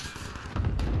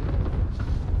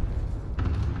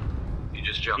 He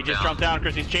just jumped He just down. jumped down,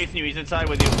 Chris. He's chasing you. He's inside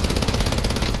with you.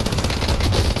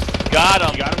 Got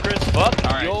him. You got him, Chris? Fuck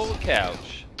All right. your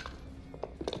couch.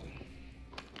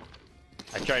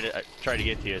 I tried to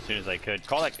get to you as soon as I could.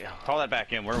 Call that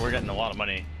back in. We're getting a lot of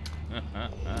money.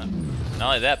 Not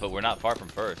only that, but we're not far from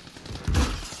first.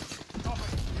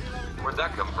 Where'd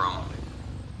that come from?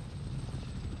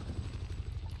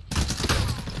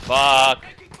 Fuck.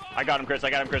 I got him, Chris.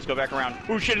 Go back around.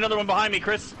 Oh shit! Another one behind me,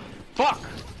 Chris. Fuck.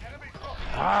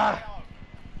 Ah.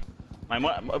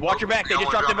 Watch your back. They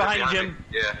just dropped in behind you, Jim.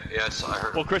 Yeah, I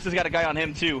heard. Well, Chris has got a guy on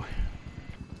him too.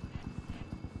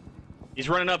 He's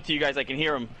running up to you guys. I can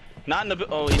hear him. Not in the.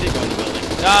 Oh, he did go in the building.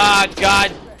 Ah,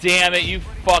 god damn it, you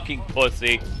fucking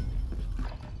pussy.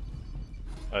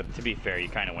 To be fair, you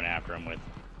kind of went after him with.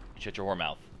 Shut your whore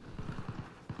mouth.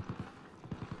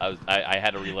 I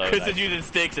had to reload. Chris is using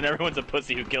sticks, and everyone's a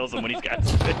pussy who kills him when he's got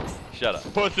sticks. Shut up.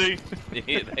 Pussy.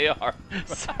 They are. Are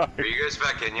Sorry. you guys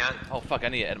back in yet? Oh fuck, I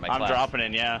need to edit my I'm class. dropping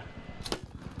in, yeah.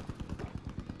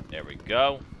 There we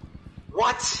go.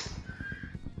 What?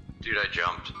 Dude, I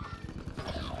jumped.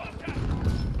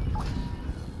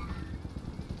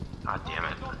 God damn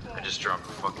it. I just dropped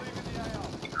the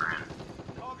fucking grand.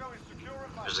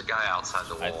 There's a guy outside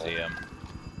the wall. I see him.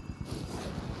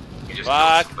 He just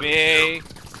Fuck killed me.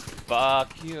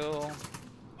 Fuck you.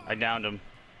 I downed him.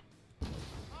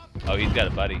 Oh, he's got a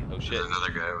buddy. Oh shit. There's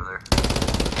another guy over there.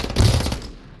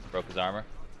 Broke his armor.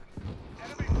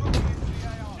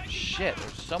 Shit,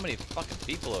 there's so many fucking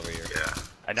people over here. Yeah.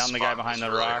 I downed the guy Spot behind was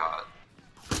the really rock. hot.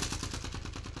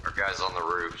 Our guy's on the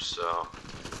roof, so.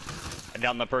 I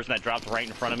downed the person that dropped right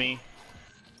in front of me.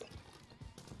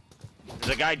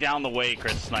 There's a guy down the way,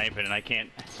 Chris, sniping, and I can't.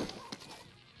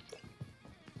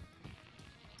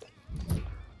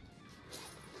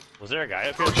 Was there a guy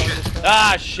up here? Oh shit.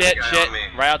 Ah, shit, Guy shit. on me.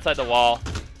 Right outside the wall.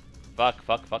 Fuck,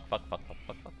 fuck, fuck, fuck, fuck, fuck,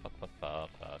 fuck, fuck, fuck, fuck,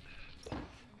 fuck.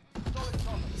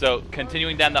 So,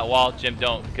 continuing down that wall, Jim,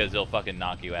 don't, because he'll fucking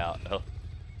knock you out. Oh.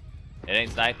 It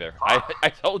ain't sniper. I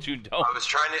told you don't. I was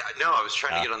trying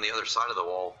to get on the other side of the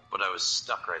wall, but I was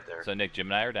stuck right there. So, Nick, Jim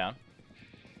and I are down.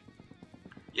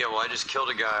 Yeah, well, I just killed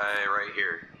a guy right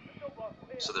here.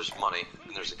 So there's money,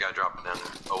 and there's a guy dropping down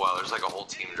there. Oh wow, there's like a whole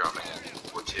team dropping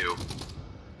in. Or 2.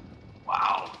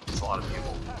 Wow, that's a lot of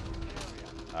people.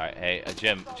 Alright, hey,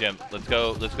 Jim, let's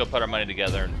go put our money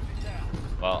together. And,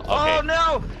 well, okay. Oh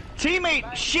no!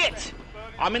 Teammate! Shit!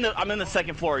 I'm in the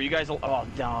second floor. You guys will. Oh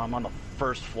no, I'm on the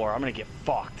first floor. I'm gonna get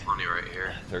fucked. Money right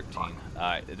here. 13.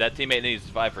 Alright, that teammate needs to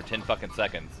survive for 10 fucking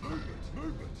seconds.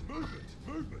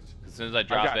 As soon as I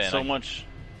drop I got in. so much.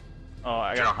 Oh,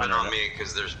 I got Drop in 100. on me,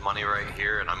 because there's money right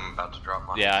here, and I'm about to drop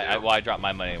money Yeah, too. I dropped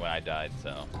my money when I died,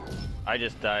 so. I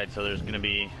just died, so there's gonna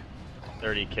be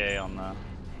 30K on the.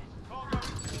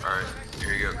 Alright,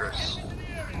 here you go, Chris.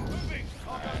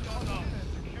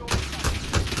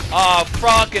 Oh,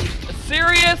 fucking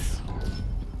serious?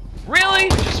 Really?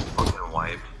 Just fucking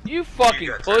wiped. You fucking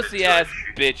got turned pussy into ass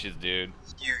a- bitches, dude.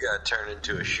 You got turned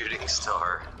into a shooting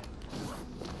star.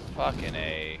 Fucking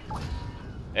A.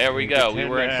 There we go. We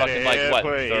were in fucking like what,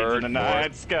 third, in the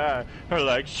night sky are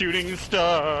like shooting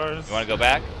stars. You want to go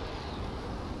back?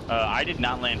 I did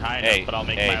not land high enough, but I'll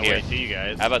make my way to you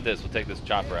guys. How about this? We'll take this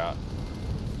chopper out.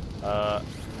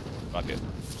 Fuck it.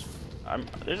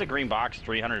 There's a green box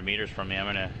 300 meters from me. I'm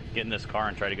gonna get in this car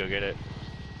and try to go get it.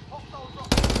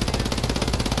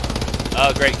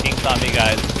 Oh, great. King's on me,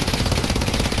 guys.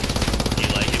 Do you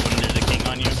like it when there's a king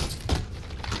on you?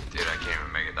 Dude, I can't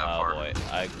even make it that far. Oh, boy.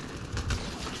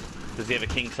 Does he have a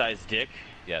king-sized dick?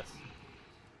 Yes.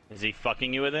 Is he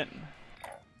fucking you with it?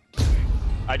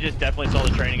 I just definitely saw the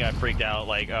training, got freaked out,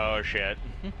 like, oh shit.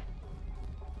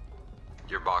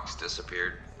 Your box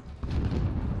disappeared.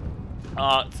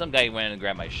 Some guy went in and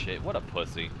grabbed my shit. What a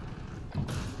pussy.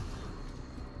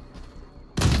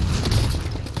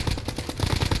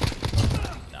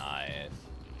 Nice.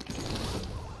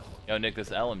 Yo, Nick, this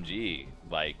LMG,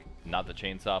 like, not the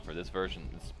chainsaw for this version,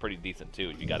 it's pretty decent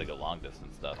too. You gotta go long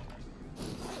distance stuff.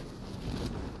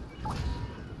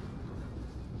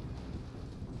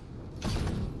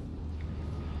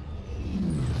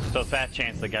 So fat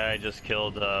chance the guy I just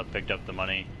killed picked up the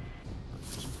money.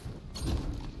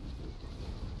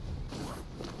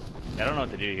 I don't know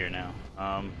what to do here now.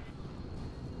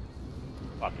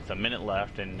 Fuck, it's a minute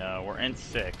left and we're in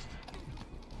 6th.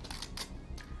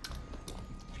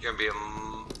 It's gonna be a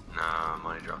nah,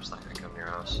 money drop's not gonna come to your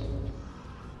house.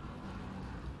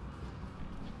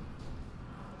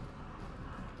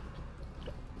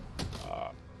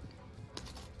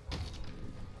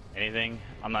 Anything?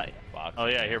 I'm not. Box. Oh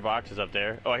yeah, I hear boxes up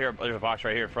there. Oh, I hear there's a box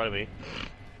right here in front of me.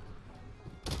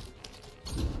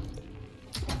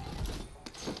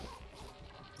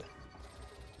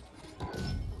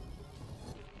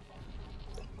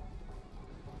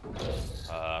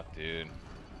 Fuck, dude.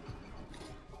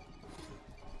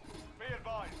 Be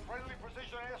advised, friendly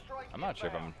precision airstrike. I'm not sure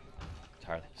if I'm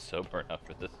entirely sober enough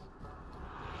for this.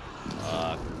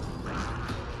 Fuck.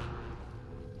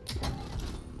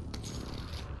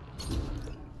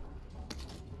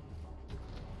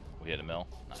 We hit a mill.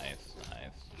 Nice,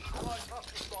 nice.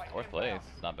 Fourth place.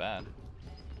 Not bad.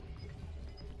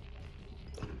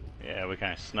 Yeah, we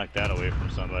kind of snuck that away from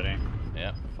somebody.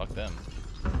 Yeah, fuck them.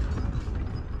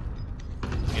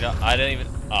 You know, I didn't even.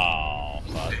 Oh,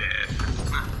 fuck.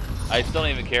 I still don't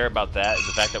even care about that. Is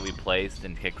the fact that we placed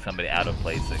and kicked somebody out of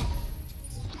placing.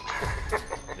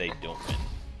 They don't win.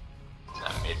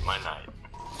 That made my night.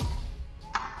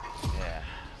 Yeah.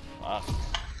 Fuck.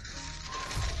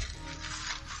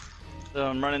 So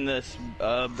I'm running this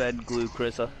bed glue,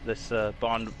 Chris. This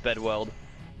Bond bed weld.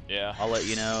 Yeah. I'll let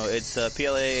you know. It's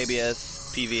PLA,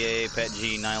 ABS, PVA,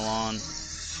 PETG, nylon.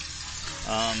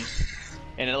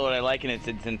 And what I like in it,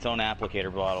 it's its own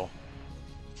applicator bottle.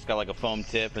 It's got like a foam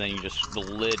tip, and then the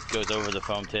lid goes over the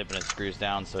foam tip, and it screws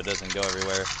down so it doesn't go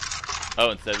everywhere.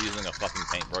 Oh, instead of using a fucking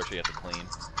paintbrush, you have to clean.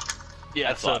 Yeah.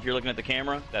 That's so if you're looking at the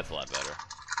camera, that's a lot better.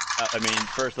 I mean,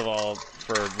 first of all,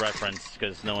 for reference,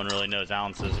 because no one really knows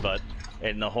ounces, but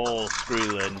in the whole screw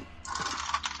lid.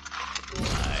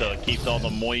 Nice. So it keeps all the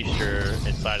moisture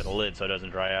inside of the lid so it doesn't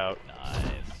dry out.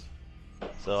 Nice.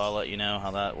 So I'll let you know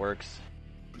how that works.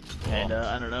 Cool. And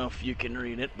I don't know if you can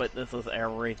read it, but this is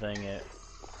everything.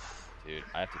 Dude,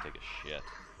 I have to take a shit.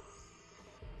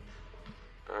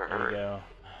 There we go.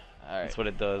 Alright. That's what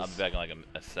it does. I'll be back in like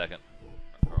a second.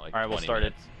 Or like Alright, we'll 20 start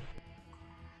minutes.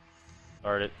 it.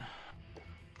 Start it.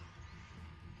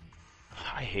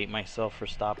 I hate myself for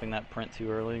stopping that print too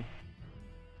early.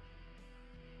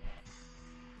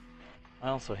 I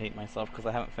also hate myself because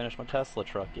I haven't finished my Tesla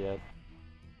truck yet.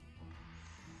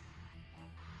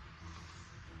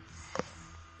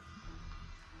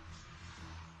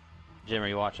 Jim, are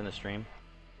you watching the stream?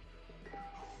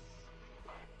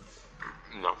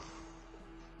 No.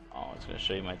 Oh, it's going to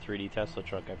show you my 3D Tesla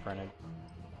truck I printed.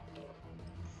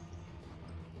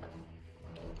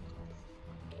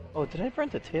 Oh, did I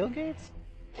print the tailgates?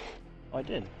 Oh, I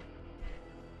did.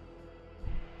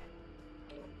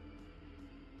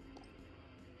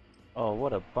 Oh,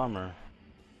 what a bummer.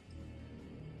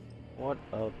 What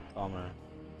a bummer.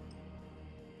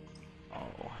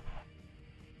 Oh.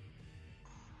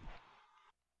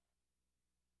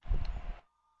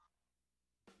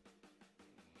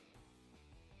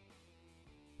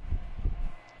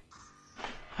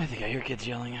 I think I hear kids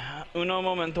yelling, "Uno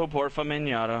momento, porfa,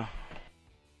 meñada."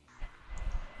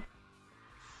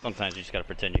 Sometimes you just gotta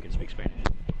pretend you can speak Spanish.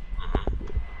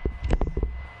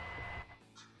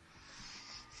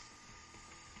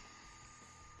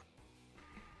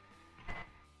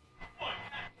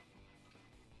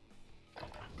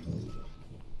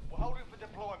 We're holding for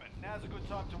deployment. Now's a good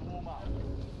time to warm up.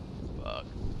 Fuck.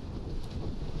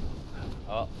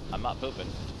 Oh, I'm not pooping.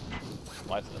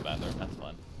 Wife's in the bathroom. That's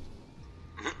fun.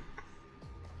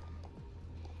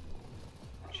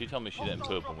 She told me she didn't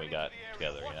poop when we got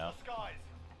together, you know?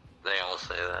 They all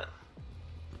say that.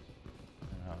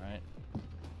 Alright.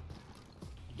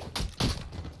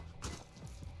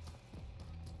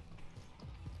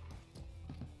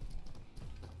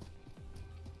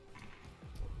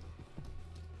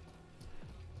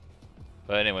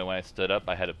 But anyway, when I stood up,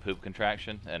 I had a poop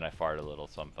contraction, and I farted a little,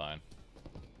 so I'm fine.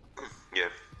 Yeah.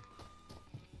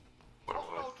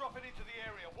 Hostile dropping into the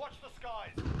area. Watch the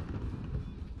skies.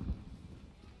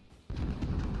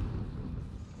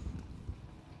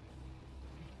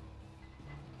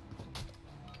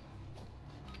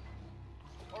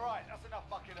 All right, that's enough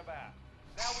mucking about.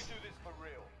 Now we do this for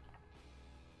real.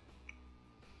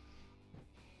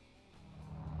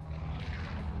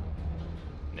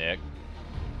 Nick.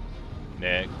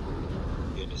 Nick.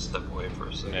 You just step away for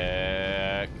a second.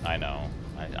 Nick. I know.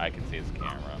 I can see his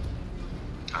camera.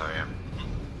 Oh, yeah.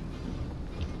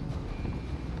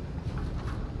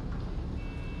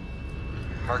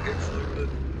 Market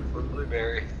for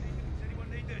blueberry. Does anyone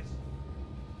need this?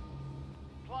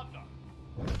 Plunder.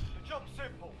 The job's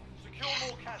simple. Secure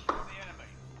more cash from the enemy.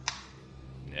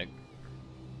 Nick.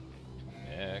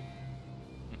 Nick.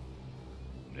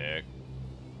 Nick.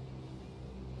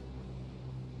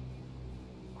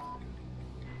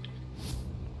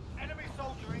 Enemy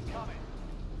soldier incoming.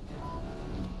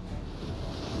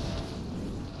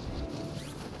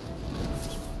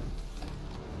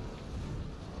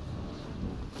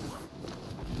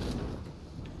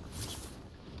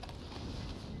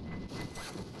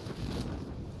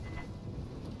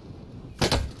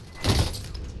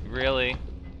 Really?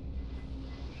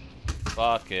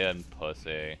 Fucking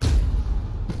pussy.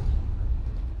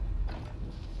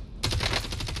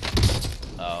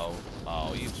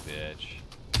 Oh, you bitch.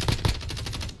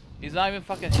 He's not even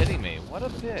fucking hitting me. What a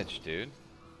bitch, dude.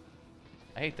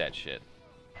 I hate that shit.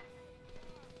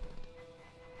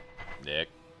 Nick.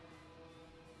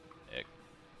 Nick.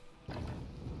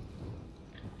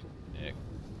 Nick.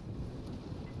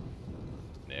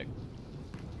 Nick.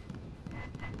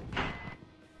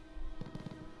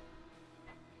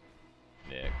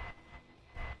 Nick.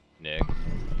 Nick.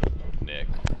 Nick.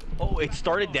 Oh, it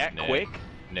started that Nick. quick?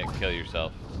 Nick, kill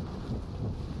yourself.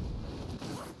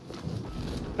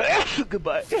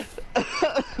 Goodbye. Did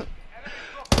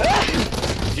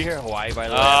you hear Hawaii, by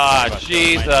the way? Ah,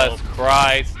 Jesus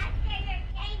Christ.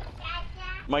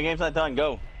 My game's not done.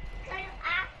 Go.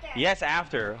 Yes,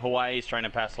 after. Hawaii's trying to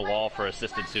pass a law for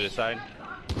assisted suicide.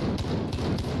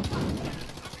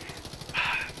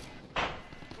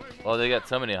 Well, they got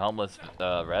so many homeless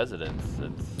residents.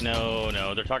 It's...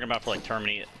 No, they're talking about for like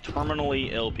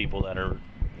terminally ill people that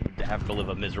have to live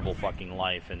a miserable fucking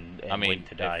life and I mean, wait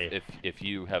to die. if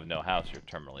you have no house, you're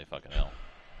terminally fucking ill.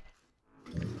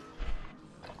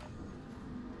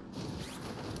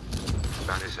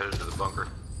 Johnny's headed to the bunker.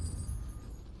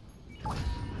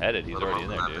 Headed, he's Let him already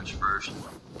in open there, that dude. bitch first.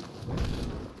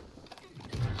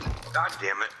 God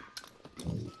damn it.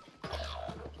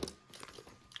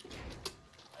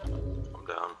 I'm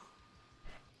down.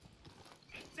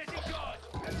 City guard.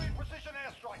 Enemy precision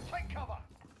airstrike. Take cover.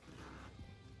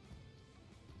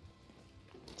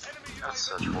 Enemy That's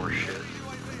UAV. such horseshit.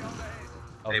 UAV overhead.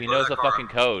 Oh, Hey, he blow knows that the car fucking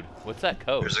up. code. What's that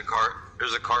code? There's a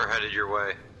car headed your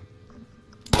way.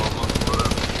 Blow him up, blow it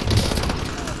up.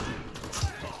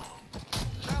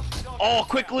 Oh,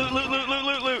 quick loot.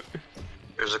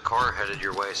 There's a car headed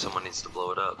your way. Someone needs to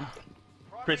blow it up.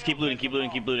 Chris, keep looting. I'm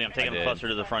taking I a did. cluster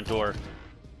to the front door.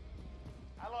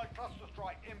 Allied cluster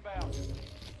strike inbound.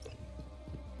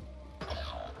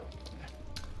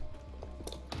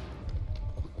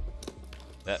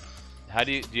 How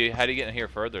do you get in here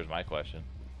further is my question.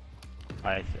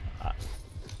 I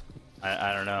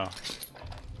don't know.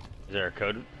 Is there a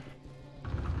code?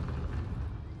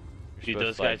 You're Dude, supposed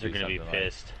those to, like, guys are do gonna be something like-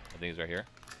 pissed. I think he's right here.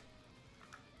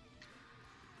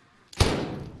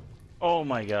 Oh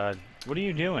my god. What are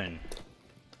you doing?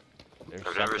 There's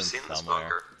I've never something seen this somewhere.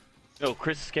 bunker. No,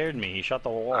 Chris scared me. He shot the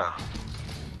wall. Oh.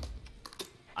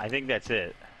 I think that's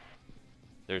it.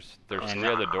 There's And- 3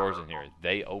 other doors in here.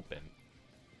 They open.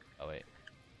 Oh wait.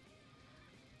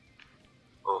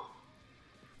 Oh.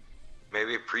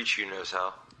 Maybe Preachy knows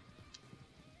how.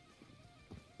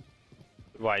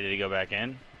 Why did he go back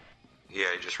in? Yeah,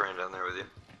 he just ran down there with you.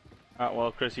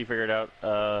 Well, Chris, you figured out.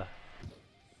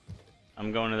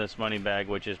 I'm going to this money bag,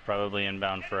 which is probably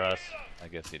inbound for us. I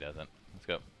guess he doesn't. Let's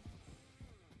go.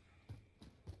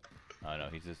 Oh no,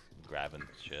 he's just grabbing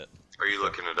shit. Are you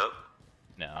looking it up?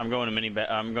 No. I'm going to money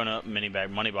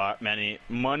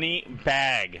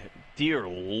bag. dear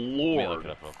Let me look lord. it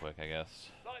up real quick, I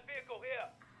guess. Light vehicle here.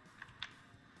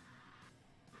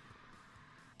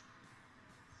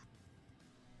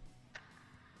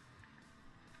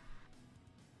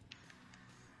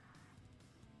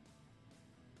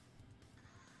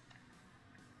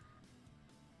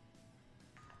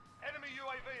 Enemy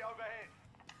UAV overhead.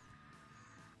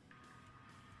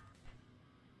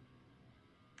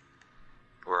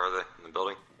 Where are they? In the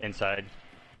building? Inside.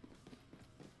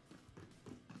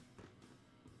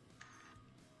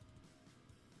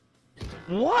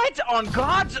 What on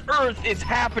God's earth is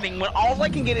happening when all I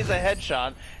can get is a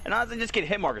headshot and I just get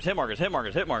hit markers, hit markers, hit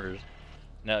markers, hit markers?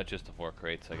 No, it's just the 4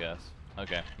 crates, I guess.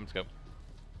 Okay, let's go.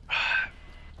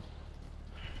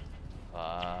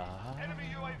 Enemy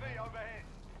UAV overhead.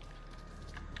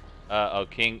 Oh,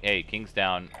 King's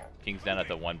down. King's down at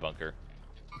the 1 bunker.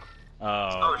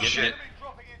 Oh, shit. Enemy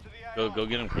dropping into the AR. Go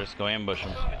get him, Chris. Go ambush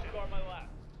him.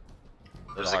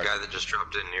 There's a guy that just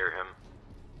dropped in near him.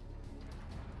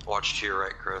 Watch to your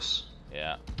right, Chris.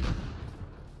 Yeah.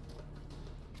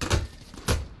 Are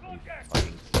you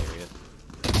fucking serious?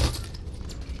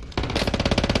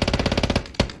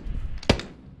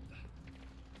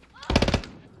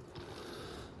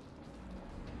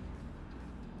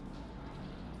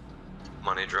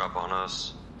 Money drop on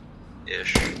us.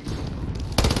 Ish.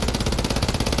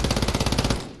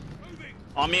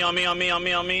 On me, on me, on me, on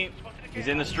me, on me. He's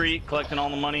in the street collecting all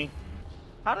the money.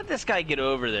 How did this guy get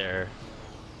over there?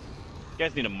 You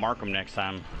guys need to mark him next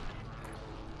time.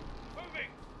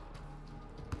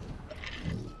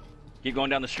 Keep going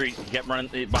down the street. Get running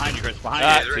behind you, Chris. Behind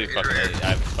Ah, you. He's right here.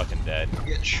 I'm fucking dead. I'm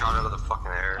getting shot out of the fucking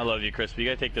air. I love you, Chris. But you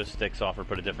gotta take those sticks off or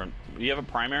put a different. Do you have a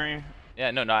primary? Yeah,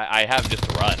 no, I have just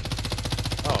to run.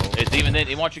 Oh. It's even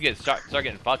then. Once you start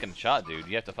getting fucking shot, dude,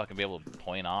 you have to fucking be able to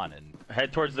point on and.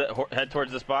 Head towards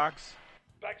this box.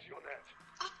 Back to your net.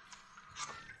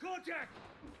 Contact.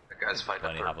 That guy's fighting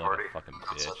Bunny a hop third like a party fucking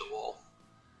outside bitch. the wall.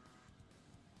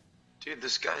 Dude,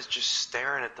 this guy's just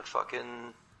staring at the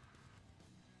fucking...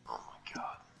 Oh my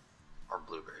god. Our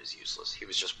blueberry's useless. He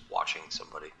was just watching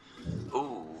somebody.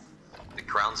 Ooh. The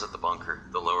crown's at the bunker.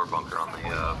 The lower bunker on the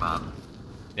map.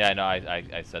 Yeah, I know.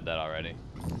 I said that already.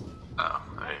 Oh,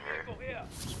 I didn't hear. Vehicle here.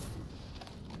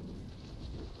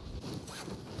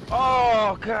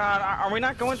 Oh god, are we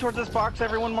not going towards this box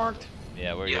everyone marked?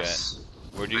 Yeah, where Yes. you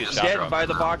at? Where'd you get Just shot Dead from? by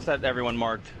the box that everyone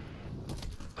marked.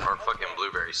 Our fucking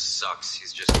blueberry sucks.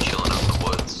 He's just chilling out in the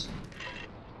woods.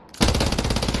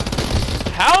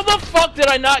 How the fuck did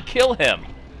I not kill him?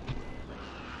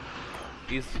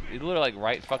 He's literally like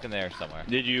right fucking there somewhere.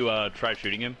 Did you try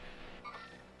shooting him?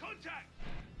 Contact.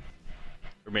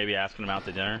 Or maybe asking him out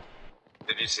to dinner?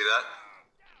 Did you see that?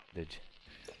 Did you?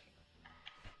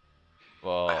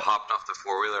 Well, I hopped off the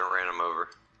four-wheeler and ran him over.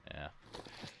 yeah.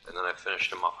 And then I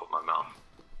finished him off with my mouth.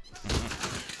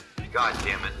 God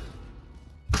damn it.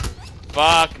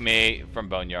 Fuck me from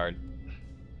Boneyard.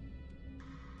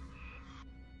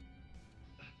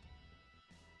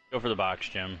 Go for the box,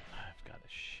 Jim. I've got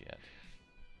this shit.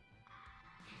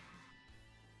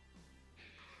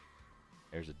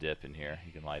 There's a dip in here.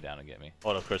 You can lie down and get me.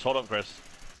 Hold up, Chris. Hold up, Chris.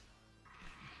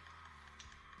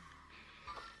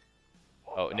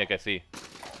 Oh, Nick, I see.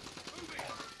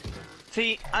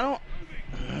 See, I don't...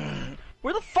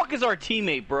 Where the fuck is our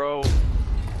teammate, bro?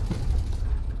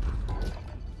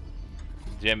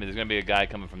 Jim, there's gonna be a guy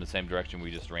coming from the same direction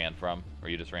we just ran from, or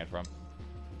you just ran from.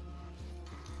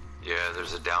 Yeah,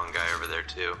 there's a down guy over there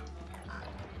too.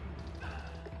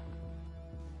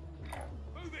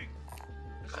 Moving.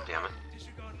 God damn it.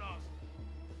 Disregard last.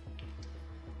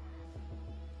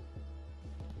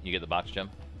 You get the box, Jim?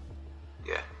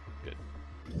 Yeah, Good.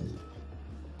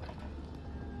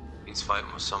 he's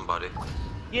fighting with somebody.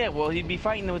 Yeah, well, he'd be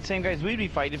fighting with the same guys we'd be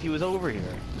fighting if he was over here.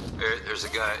 There's a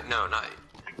guy. No, not.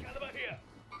 Caliber here.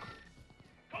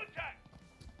 Contact.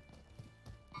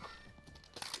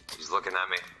 He's looking at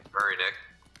me. Hurry, Nick.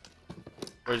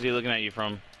 Where's he looking at you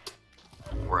from?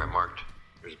 Where I marked.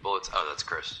 There's bullets. Oh, that's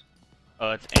Chris.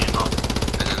 Oh, it's ammo. Oh,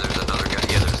 and then there's another guy.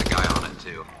 Yeah, there's a guy on it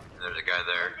too. And there's a guy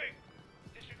there. Moving.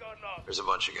 Disregard last. There's a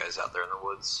bunch of guys out there in the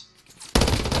woods.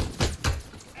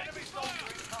 Enemy soldier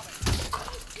incoming.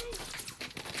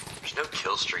 There's no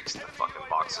kill streaks in the fucking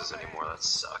boxes anymore. That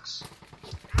sucks.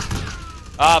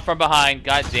 Ah, from behind.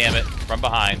 God damn it. From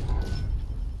behind.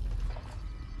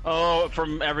 Oh,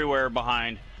 from everywhere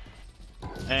behind.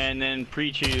 And then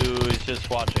Preachu is just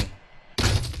watching.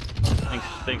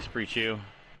 Thanks, Preachu.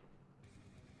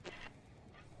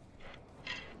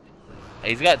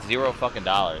 He's got $0 fucking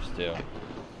dollars too.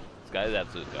 This guy's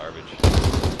absolute garbage.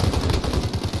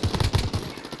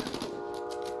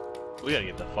 We gotta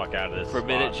get the fuck out of this. For a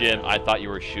minute, spot. Jim, I thought you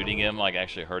were shooting him, like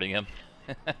actually hurting him.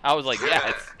 I was like,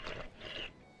 yes.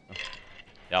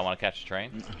 Y'all want to catch the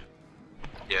train?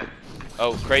 Yeah.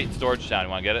 Oh, crate storage town. You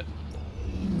want to get it?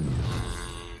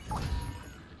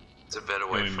 It's a bit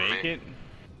away Can we from make me. it?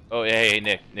 Oh, hey,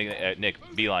 Nick,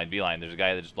 beeline. There's a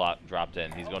guy that just dropped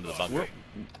in. He's going to the bunker.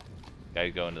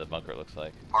 Guy's going to the bunker, it looks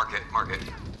like. Mark it.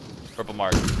 Purple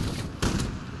mark.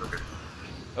 Okay.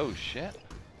 Oh, shit.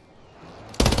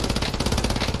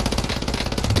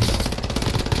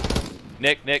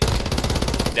 Nick.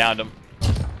 Downed him.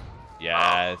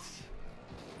 Yes.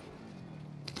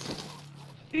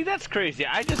 See, that's crazy.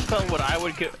 I just felt what I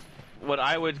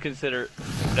would consider.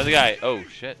 Another guy. Oh,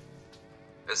 shit.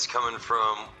 It's coming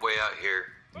from way out here.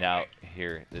 Now,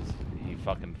 here. He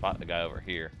fucking fought the guy over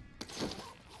here.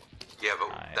 Yeah, but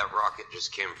Nice. that rocket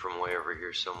just came from way over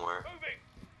here somewhere.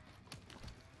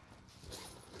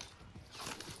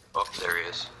 Oh, there he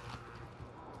is.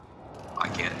 I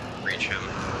can't reach him.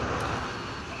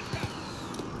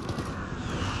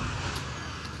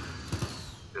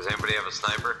 Does anybody have a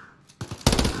sniper?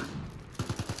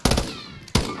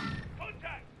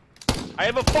 I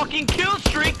have a fucking kill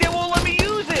streak that won't let me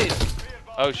use it.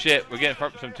 Oh, shit. We're getting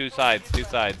from two sides.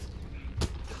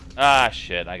 Ah,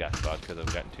 shit. I got fucked because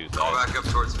I've gotten two Fall sides. back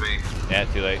up towards me. Yeah,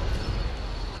 too late.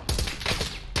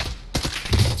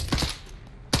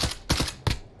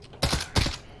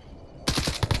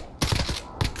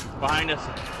 Behind us.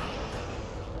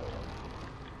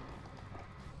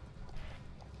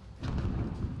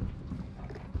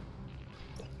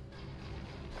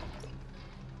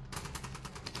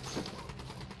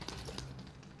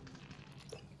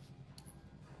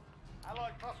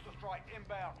 Allied cluster strike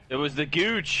inbound. It was the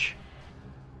gooch.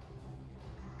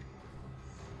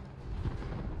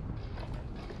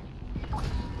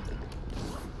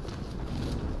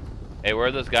 Hey, where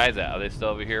are those guys at? Are they still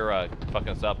over here fucking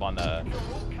us up on the Secure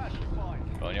all cash you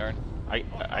find. Boneyard?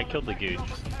 I killed the gooch.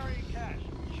 Others carrying cash.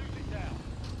 Shoot it down.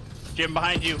 Jim,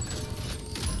 behind you.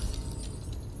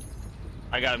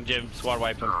 I got him, Jim. Squad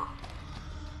wiped him.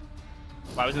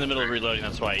 I was in the middle of reloading,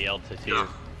 that's why I yelled to you.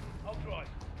 I'll try.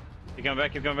 Keep coming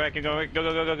back, keep coming back, keep coming back. Go,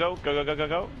 go, go, go, go, go, go, go, go,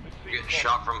 go. You're getting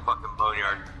shot from fucking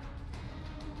Boneyard.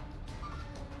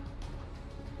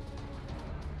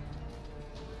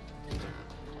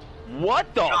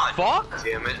 What the God fuck?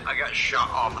 Damn it, I got shot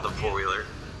off of the four-wheeler.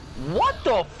 What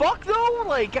the fuck though?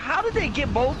 Like, how did they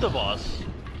get both of us?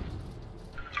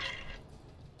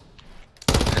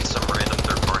 And some random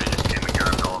third party just came and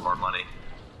grabbed all of our money.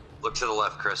 Look to the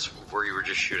left, Chris, where you were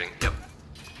just shooting. Yep.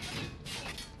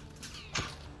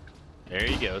 There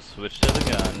you go, switch to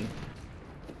the gun.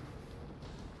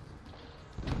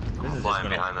 This has just Flying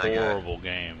been behind a that guy. horrible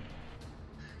game.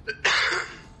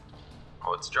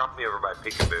 Oh, it's dropped me over by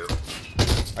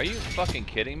Peekaboo. Are you fucking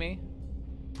kidding me?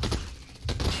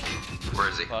 Where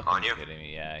is he? Fucking On you? kidding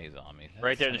me? Yeah, he's on me.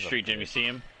 Right there in the Son of a street, Jim, you bitch. see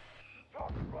him?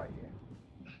 Right here.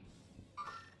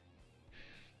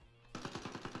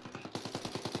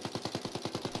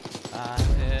 I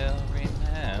will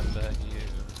remember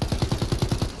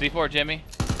you. C4, Jimmy.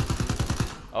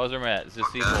 Oh, where's at? This is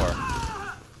C4.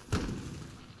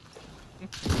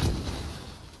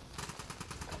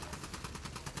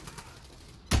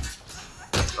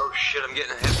 Oh shit, I'm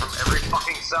getting hit from every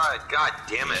fucking side. God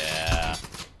damn it. Yeah.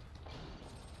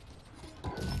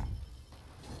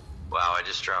 Wow, I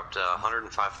just dropped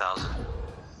 105,000.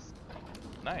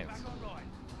 Nice.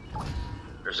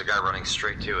 There's a guy running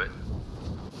straight to it.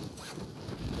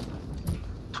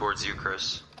 Towards you,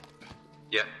 Chris.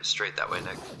 Yep, straight that way,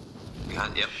 Nick.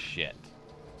 Behind, yep. Shit.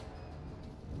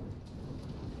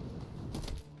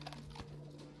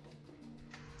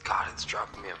 God, it's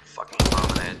dropping me a fucking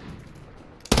bomb head.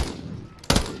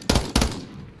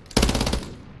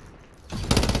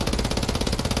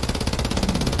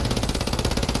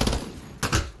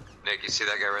 Nick, you see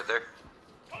that guy right there?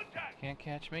 Can't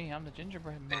catch me. I'm the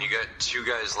gingerbread man. And you got two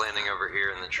guys landing over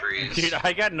here in the trees. Dude,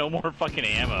 I got no more fucking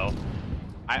ammo.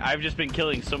 I've just been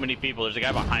killing so many people. There's a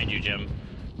guy behind you, Jim,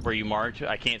 where you marked.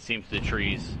 I can't see him through the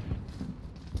trees.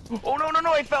 Oh, no, no,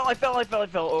 no, I fell.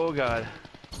 Oh, God.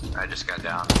 I just got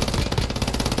down.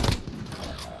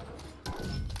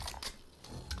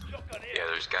 Yeah,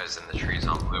 there's guys in the trees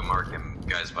on blue mark and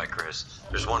guys by Chris.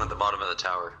 There's one at the bottom of the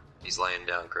tower. He's laying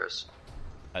down, Chris.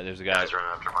 There's a guy. Guys running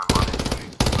after my money.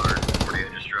 Or, where you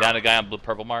just dropped. Down a guy on blue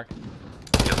purple mark.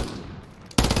 Yep.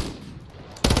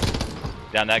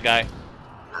 Down that guy.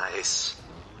 Nice.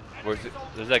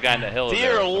 There's that guy in the hill.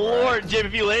 Dear there, Lord, Jim,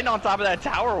 if you land on top of that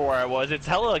tower where I was, it's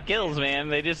hella kills, man.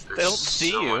 They don't see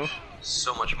you.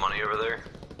 So much money over there.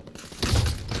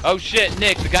 Oh shit,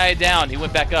 Nick, the guy down. He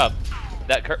went back up.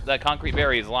 That concrete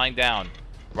berry is lying down.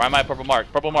 Right on my purple mark.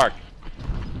 Purple mark.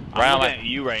 Right I'm on looking my. at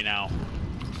you right now.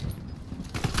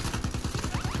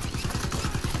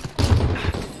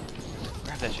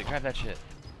 Grab that shit. Grab that shit.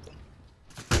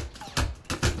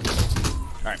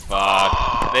 All right.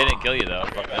 Fuck. They didn't kill you though.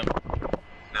 Fuck them.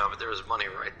 No, but there was money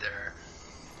right there.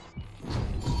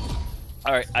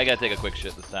 All right. I gotta take a quick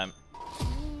shit this time.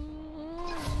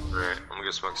 Alright, I'm gonna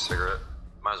go smoke a cigarette.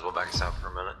 Might as well back us out for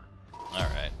a minute. All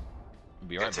right.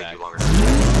 Be right Take back. you longer.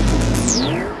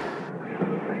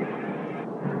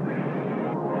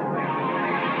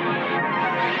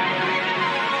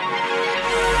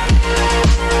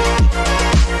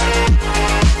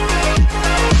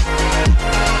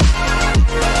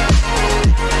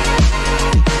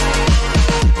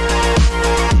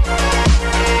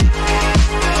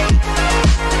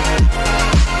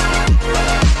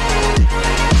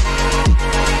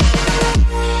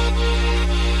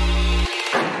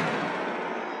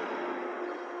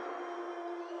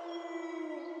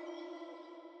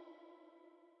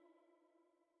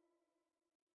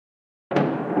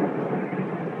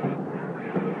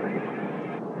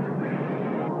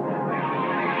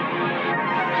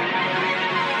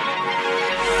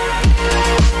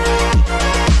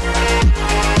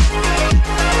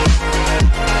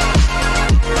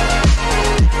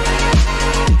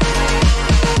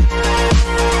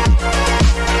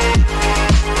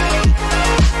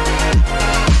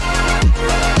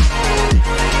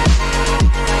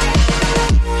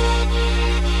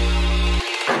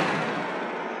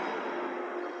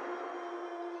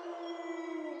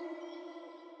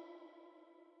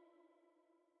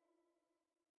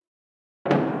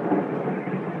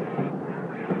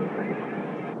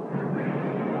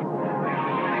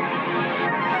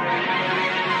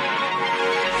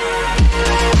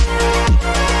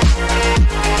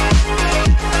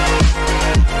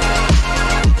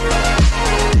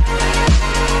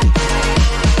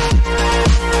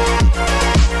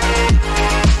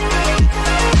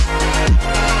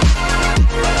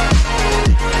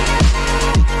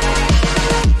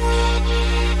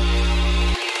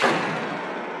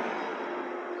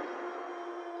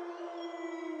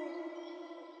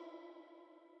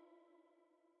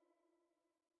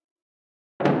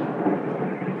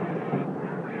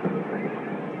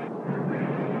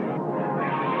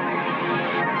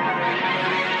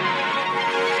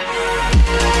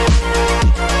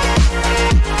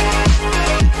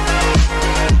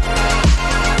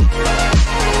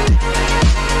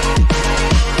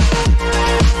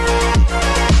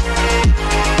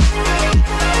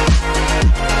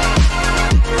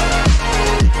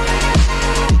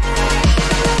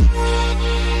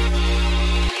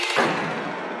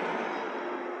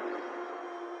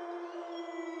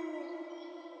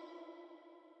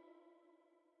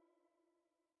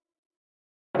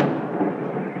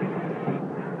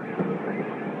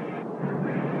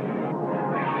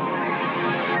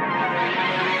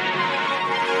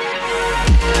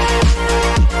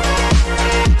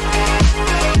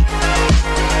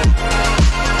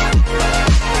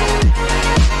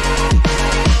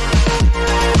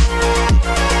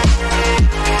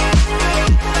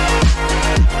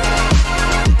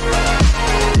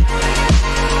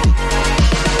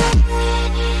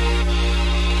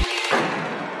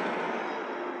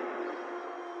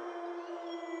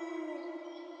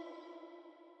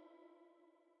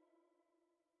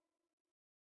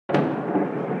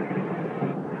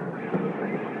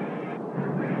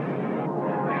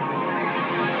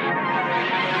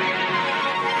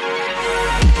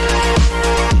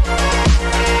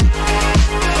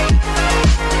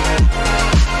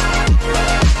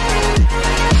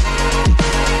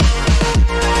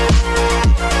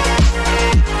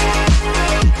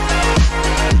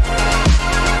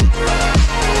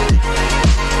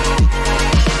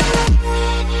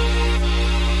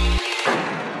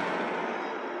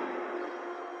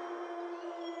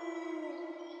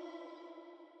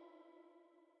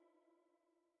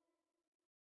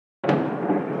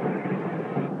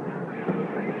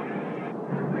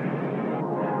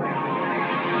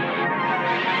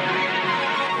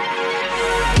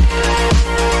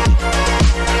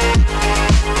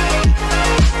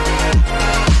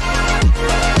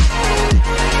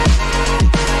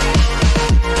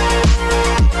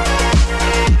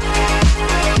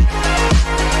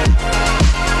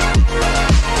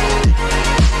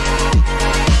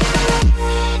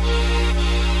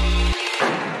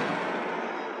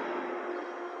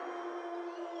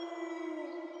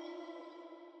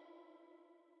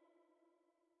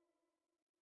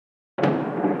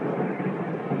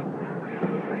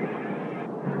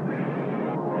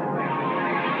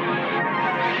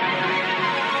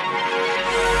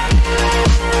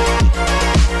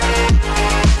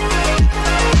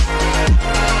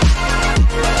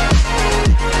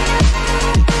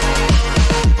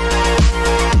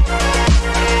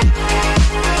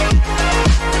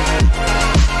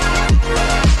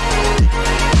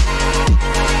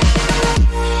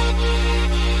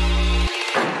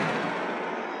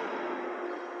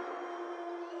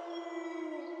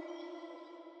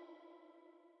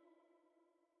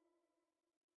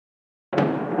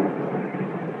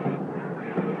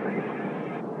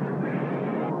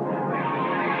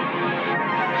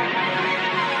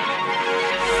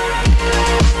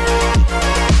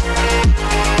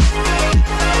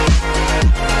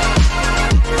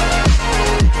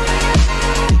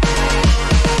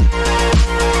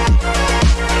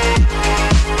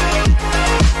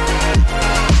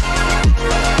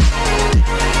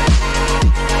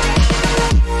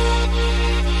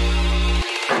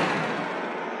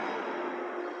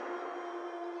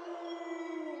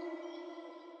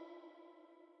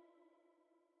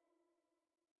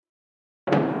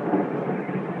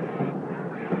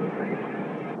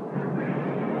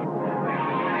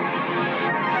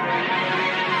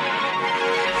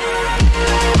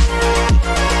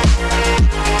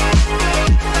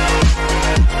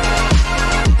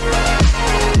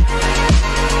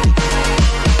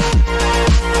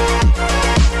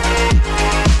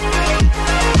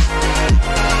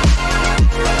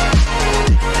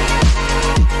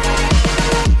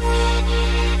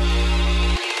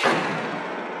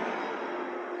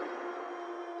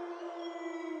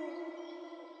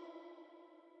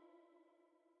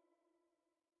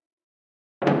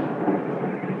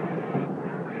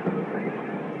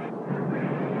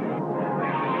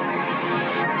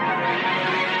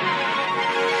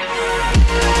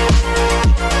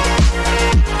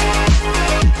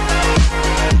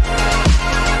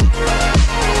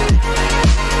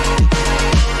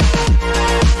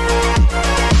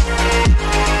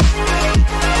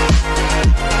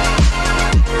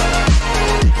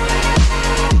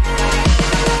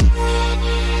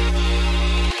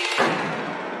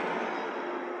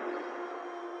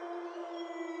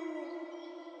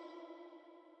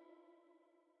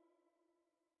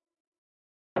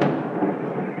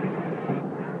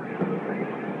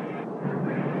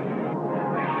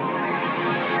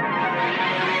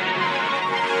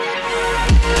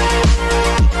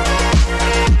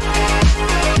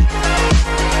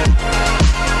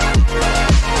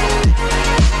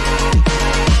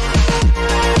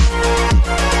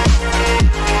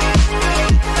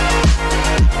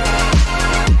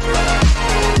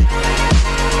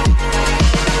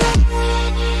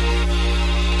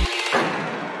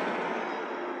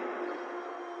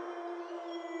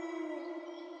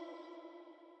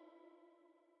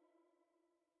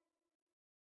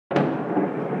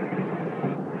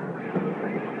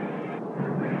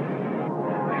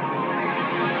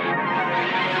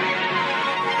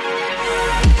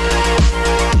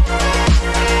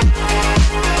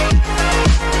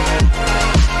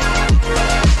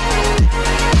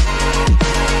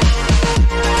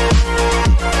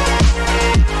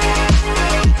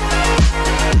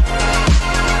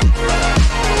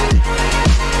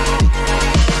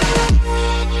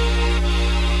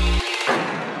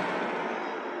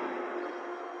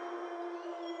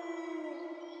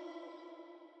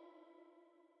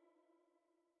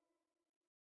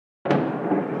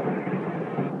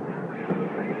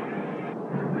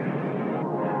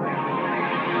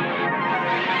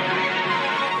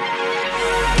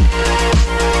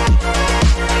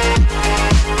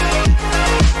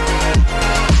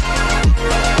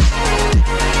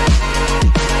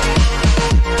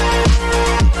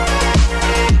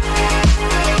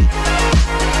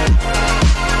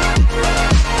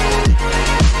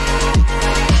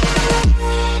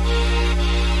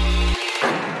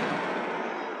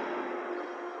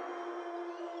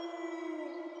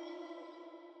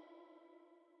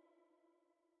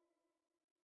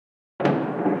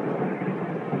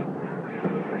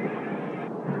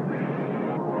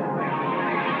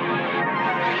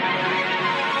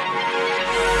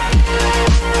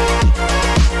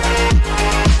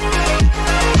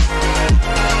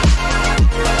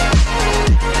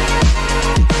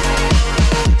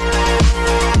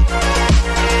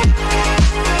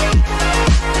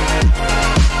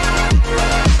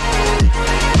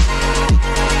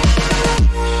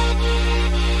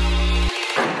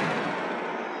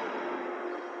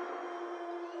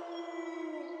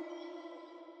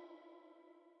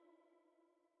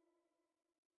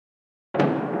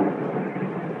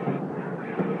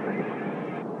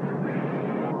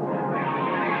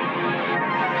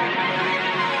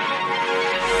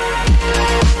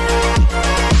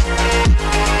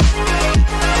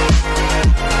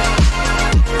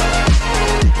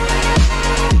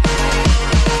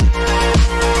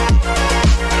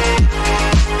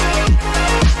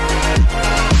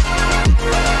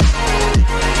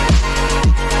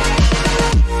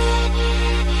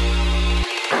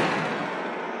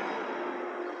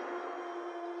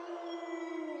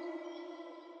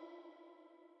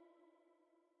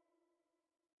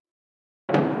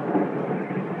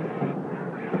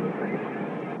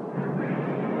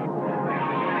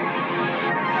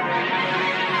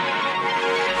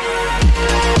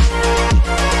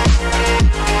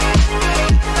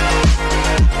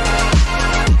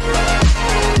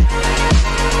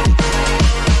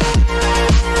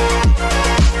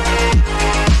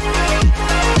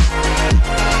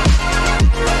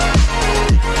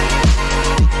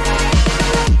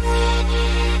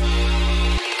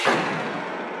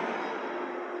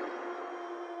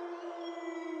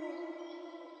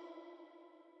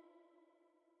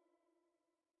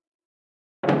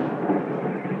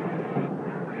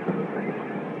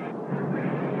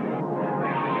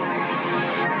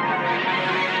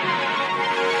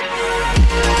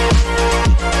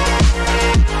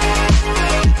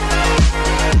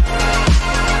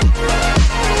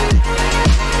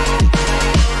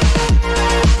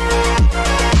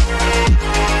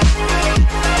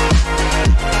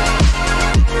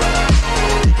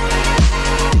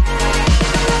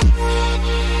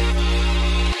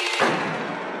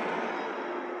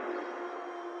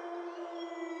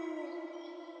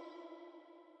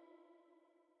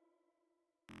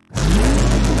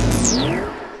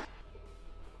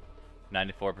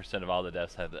 94% of all the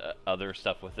deaths had other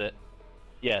stuff with it.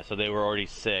 Yeah, so they were already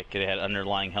sick. They had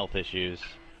underlying health issues.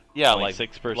 Yeah, only like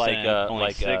 6%. Only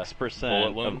like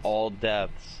 6% of all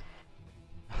deaths.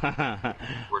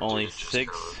 Only dudes just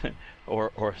 6,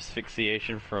 or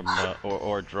asphyxiation from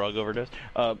or drug overdose.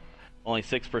 Only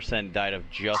 6% died of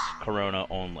just corona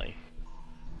only.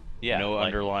 Yeah, no like,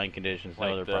 underlying conditions, no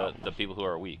like other problems. the people who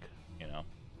are weak, you know.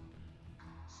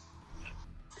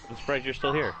 I'm surprised you're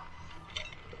still here.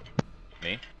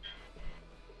 Me?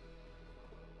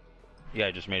 Yeah,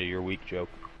 I just made a "you're weak" joke.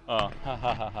 Oh, ha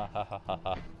ha ha ha ha ha ha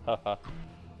ha ha.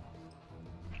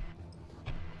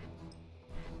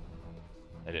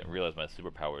 I didn't realize my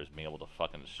superpower is being able to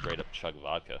fucking straight up chug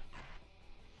vodka.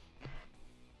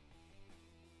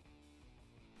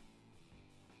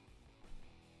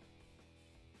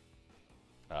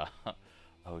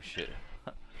 Oh shit.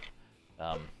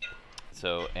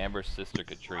 So Amber's sister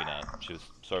Katrina, she was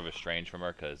sort of estranged from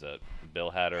her because Bill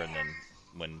had her, and then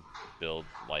when Bill,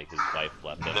 like, his wife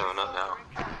left him, No, not now.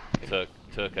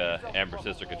 took Amber's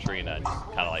sister Katrina and just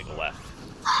kind of like left.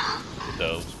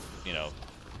 So, you know,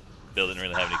 Bill didn't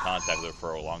really have any contact with her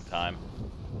for a long time.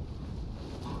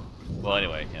 Well,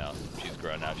 anyway, you know, she's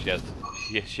grown now. She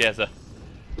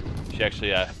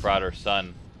actually brought her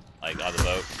son, like, on the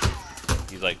boat.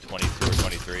 He's like 22 or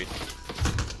 23,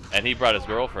 and he brought his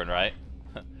girlfriend, right?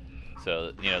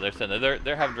 So, you know,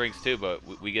 they're having drinks too, but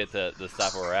we get to the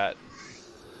stop where we're at,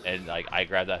 and like I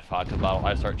grabbed that vodka bottle,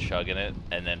 I start chugging it,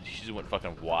 and then she just went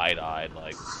fucking wide-eyed,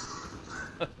 like.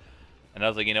 And I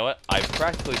was like, you know what? I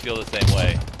practically feel the same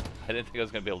way. I didn't think I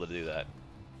was gonna be able to do that.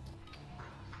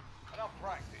 Enough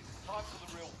practice. Time for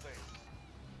the real thing.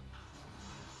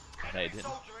 And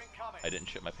I didn't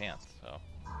shit my pants, so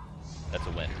that's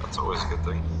a win. That's always a good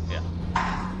thing. Yeah.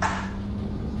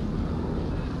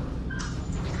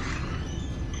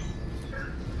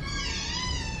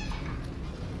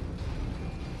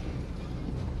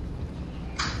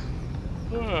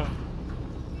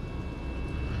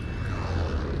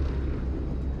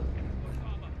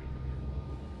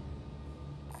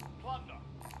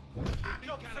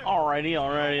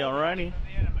 Alrighty.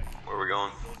 Where are we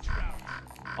going?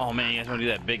 Oh man, you guys want to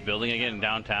do that big building again in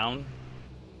downtown?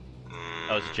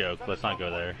 That was a joke. Let's not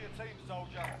go there.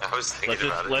 I was thinking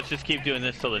about it. Let's just keep doing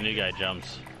this till the new guy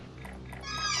jumps.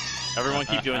 Everyone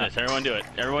keep doing this. Everyone do it.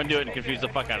 Everyone do it and confuse the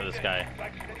fuck out of this guy.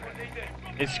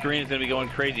 His screen is gonna be going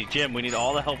crazy. Jim, we need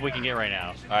all the help we can get right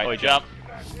now. All right, jump.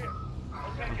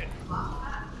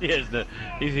 He's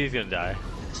gonna die.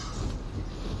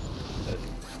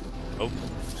 Oh.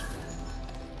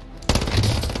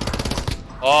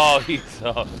 Oh, he's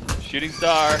shooting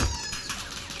star.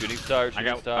 Shooting star. I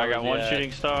got one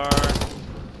shooting star.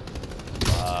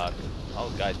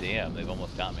 Oh goddamn, they've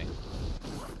almost got me.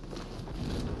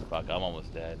 Fuck, I'm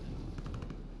almost dead.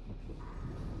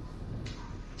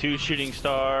 2 shooting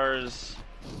stars,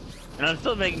 and I'm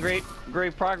still making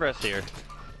great progress here.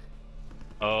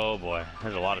 Oh boy,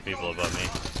 there's a lot of people above me.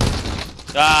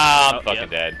 Ah, I'm fucking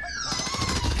dead.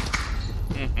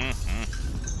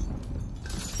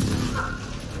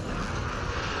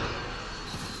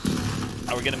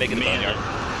 Are we gonna make it in the boneyard?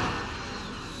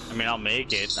 I mean, I'll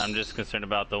make it. I'm just concerned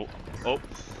about the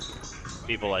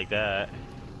people like that.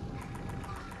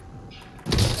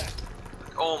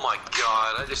 Oh my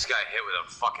god, I just got hit with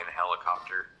a fucking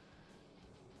helicopter.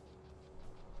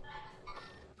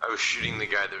 I was shooting the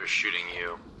guy that was shooting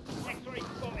you.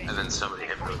 And then somebody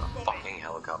hit me with a fucking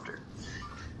helicopter.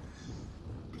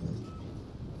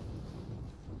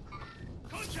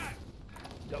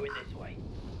 Going this way.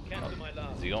 Cancel my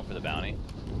last. Is he going for the bounty?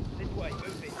 This way,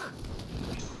 move it.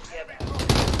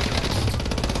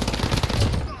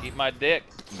 Eat my dick,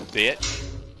 bitch.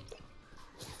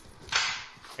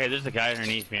 Hey, there's a guy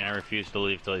underneath me, and I refuse to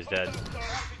leave till he's dead.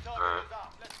 Alright.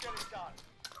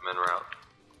 I'm en route.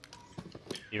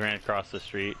 He ran across the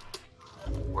street.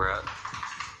 Where at?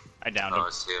 I downed Oh, him. I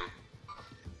see him.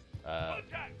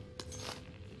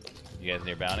 You guys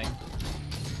near bounty?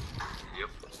 Yep.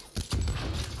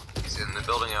 He's in the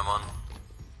building I'm on.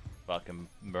 Fucking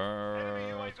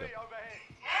burn. I've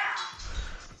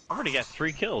already got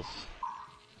 3 kills.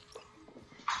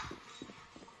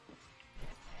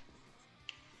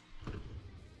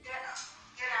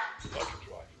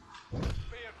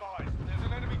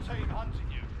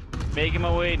 Making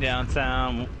my way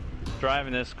downtown,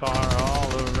 driving this car all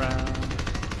around.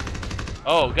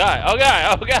 Oh god! Oh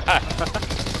god! Oh god!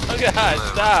 Oh god!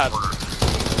 Stop!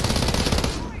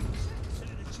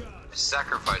 I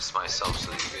sacrificed myself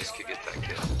so that you guys could get that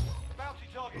kill.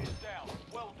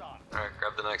 Alright,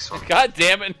 grab the next one. God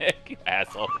damn it, Nick! You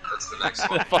asshole! That's the next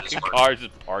one. The fucking car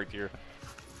just parked here.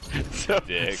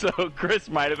 So Chris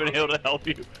might have been able to help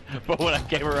you, but when I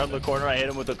came around the corner, I hit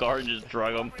him with the car and just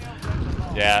drug him.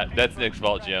 Yeah, that's Nick's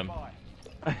fault, Jim.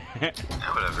 Yeah,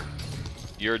 whatever.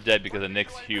 You're dead because of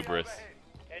Nick's hubris.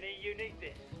 Any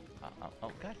uniqueness?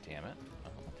 Oh, god damn it.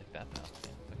 I'll take that now.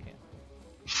 I can't.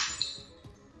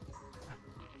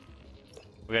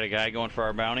 We got a guy going for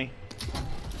our bounty.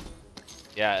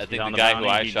 Yeah, I think on the the guy bounty,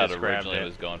 who I he shot just grabbed originally it.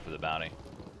 was going for the bounty.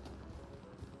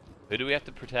 Who do we have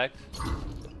to protect?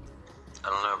 I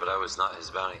don't know, but I was not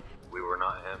his bounty. We were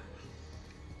not him.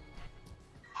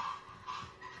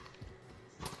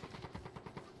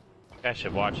 I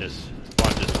should watch this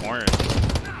corner.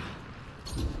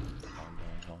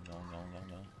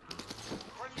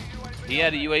 He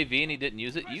had a UAV and he didn't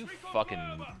use it? You fucking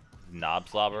knob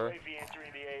slobber. UAV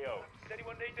entering the AO. Does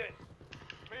anyone need this?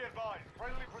 Be advised,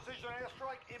 friendly precision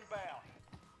airstrike inbound.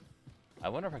 I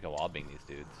wonder if I can wallbang these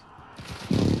dudes.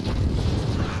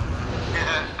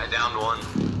 I downed one.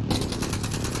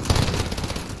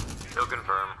 Kill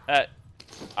confirm.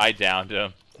 I downed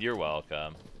him. You're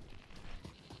welcome.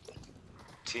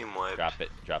 Team wipe. Drop it.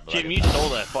 Drop it. Jim, like you it's hot. stole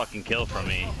that fucking kill from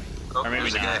me. Oh, Or maybe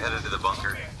there's a guy not. headed to the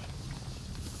bunker.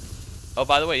 Oh,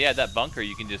 by the way, yeah, that bunker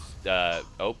you can just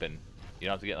open. You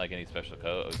don't have to get like any special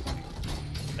code.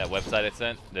 That website I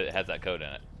sent that has that code in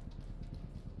it.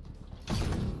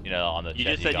 You know, on the. You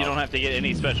just said you don't have to get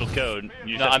any special code.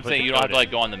 You just No, have to I'm put saying the you don't have code to like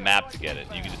in. go on the map to get it.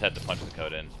 You can just have to punch the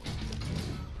code in.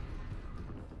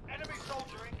 Enemy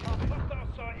soldier incoming. Hostile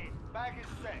sighted. Bag is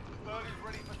set. Bird is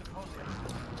ready for deposit.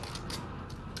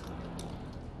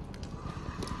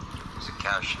 There's a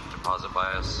cash deposit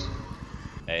by us.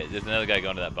 Hey, there's another guy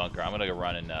going to that bunker. I'm gonna go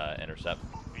run and intercept.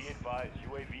 Be advised,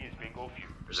 UAV is bingo fuel.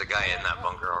 There's a guy in that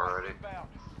bunker already. Inbound.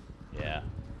 Yeah.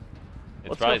 It's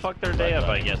Let's probably- go fuck their day up,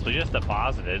 I guess. We just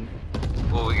deposited.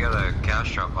 Well, we got a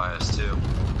cash drop by us too.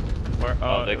 Where,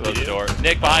 Oh, they we closed the do? door.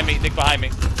 Nick behind me. Nick behind me.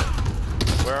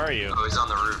 Where are you? Oh, he's on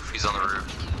the roof. He's on the roof.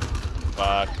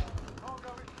 Fuck.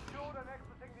 Cargo is secured and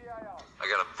exiting the AO. I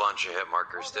got a bunch of hit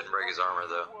markers. Didn't break his armor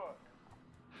though.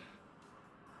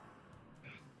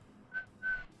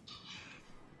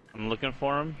 I'm looking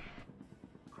for him.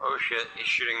 Oh shit, he's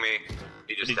shooting me.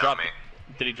 He just Did he downed drop? me.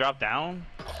 Did he drop down?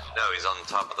 No, he's on the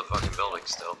top of the fucking building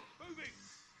still.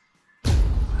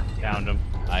 Downed him.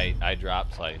 I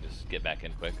dropped so I can just get back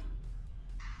in quick.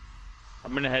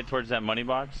 I'm gonna head towards that money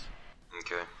box.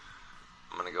 Okay.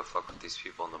 I'm gonna go fuck with these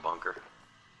people in the bunker.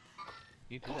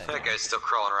 You do that. That guy's still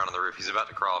crawling around on the roof. He's about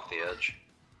to crawl off the edge.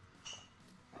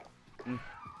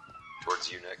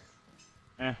 Towards you, Nick.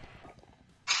 Eh.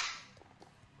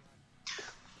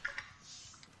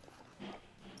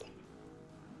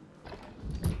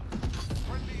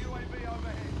 Friendly UAV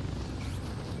overhead.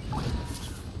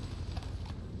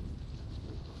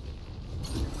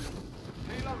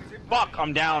 Helo is inbound. Fuck!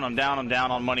 I'm down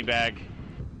on money bag.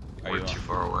 Are We're you too on?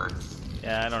 far away.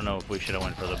 Yeah, I don't know if we should have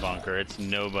went for the bunker. It's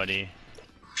nobody.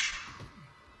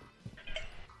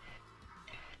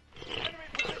 Enemy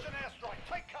precision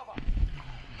airstrike. Take cover.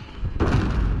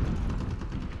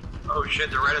 Oh shit,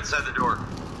 they're right inside the door.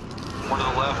 One to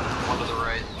the left, one to the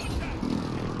right.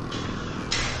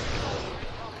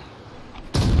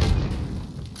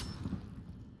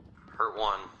 Hurt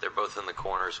one. They're both in the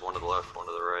corners. One to the left, one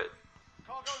to the right.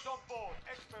 Cargo's on board.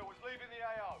 Exfil was leaving the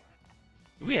AO.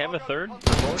 Do we have a third?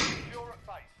 Secure at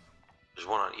base. There's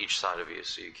one on each side of you,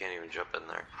 so you can't even jump in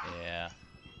there. Yeah.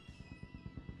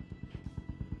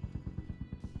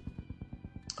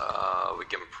 We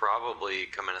can probably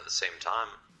come in at the same time.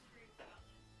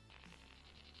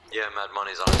 Yeah, Mad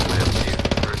Money's on his way up to you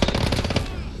first.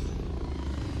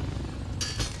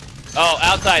 Oh,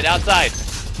 outside, outside.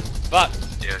 Fuck.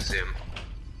 Yeah, I see him.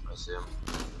 I see him.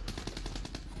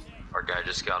 Our guy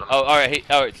just got him. Oh, all right. Hey,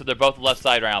 all right. So they're both left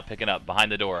side round, picking up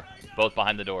behind the door. Both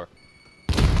behind the door.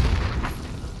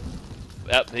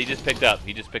 Yep, he just picked up.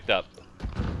 He just picked up.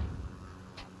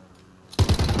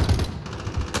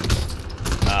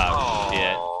 Oh,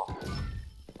 shit.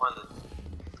 One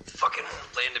fucking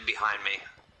landed behind me.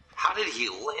 How did he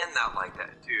land that like that,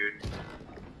 dude?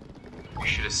 You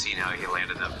should have seen how he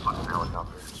landed that fucking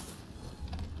helicopter.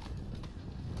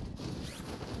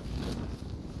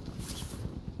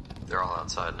 They're all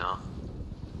outside now.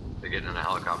 They're getting in a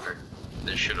helicopter.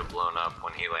 They should have blown up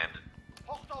when he landed.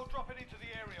 Hostile dropping into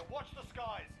the area. Watch the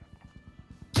skies.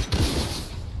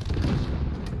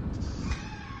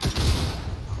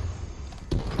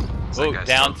 That Oh, guy's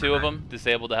down still two of there. them.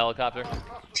 Disabled the helicopter.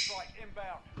 Cluster strike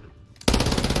inbound.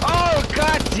 Oh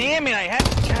god damn it!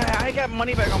 I got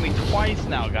money back on me twice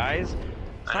now, guys.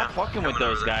 I Stop know. fucking with Coming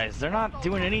over those there. guys. They're not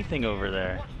doing anything over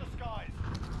there. Watch the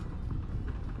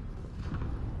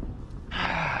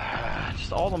skies. Just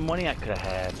lost all the money I could have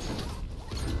had.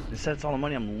 Instead, it's all the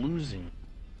money I'm losing.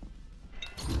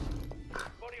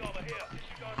 Body over here. This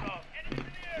is going wrong. Enemies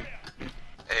in the area.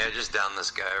 Hey, I just downed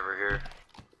this guy over here.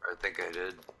 Or I think I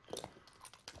did.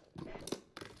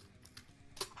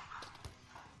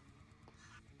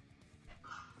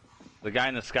 The guy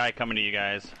in the sky coming to you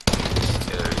guys.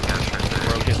 Yeah, there's a guy right there.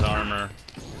 Broke his armor.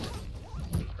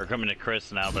 We're coming to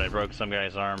Chris now, but I broke some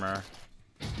guy's armor.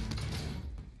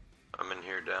 I'm in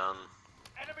here down.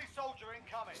 Enemy soldier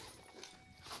incoming.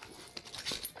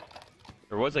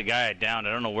 There was a guy I downed.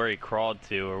 I don't know where he crawled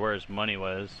to or where his money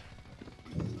was.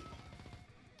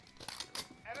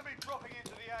 Enemy dropping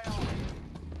into the AR.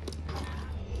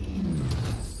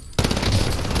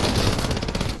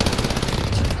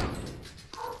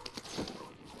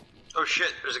 Oh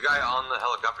shit, there's a guy on the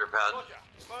helicopter pad. Roger.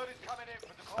 Bird is coming in for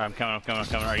deposit. I'm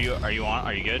coming. Are you on?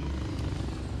 Are you good?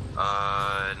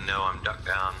 No, I'm ducked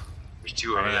down. There's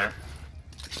two over there.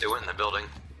 They went in the building.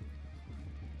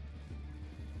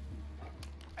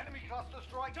 Enemy cluster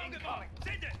strike incoming.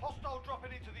 Hostile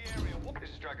dropping into the area. What? This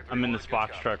is Striker 3. I'm in this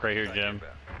box truck right here, Jim.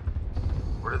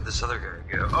 Where did this other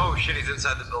guy go? Oh shit, he's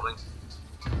inside the building.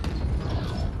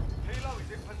 Helo is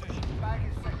in position. Bag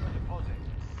is set for deposit.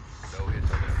 No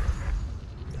hits on that.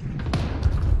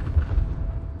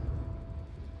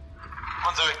 Come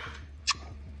on, Zoe.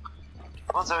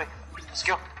 Come on, Zoe. Let's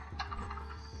go.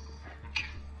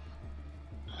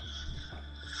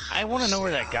 I want to know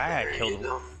where that guy I killed. You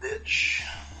dumb bitch.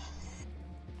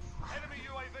 Enemy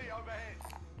UAV overhead.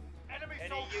 Enemy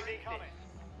soldier incoming.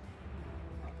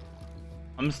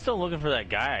 I'm still looking for that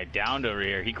guy I downed over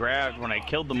here. He grabbed, when I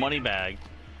killed the money bag,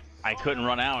 I couldn't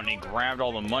run out and he grabbed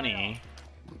all the money.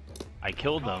 I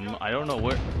killed him. I don't know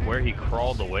where he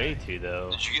crawled away to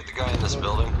though. Did you get the guy in this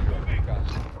building?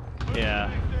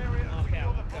 Yeah.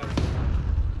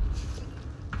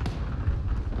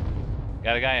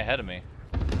 Got a guy ahead of me.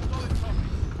 Solid copy.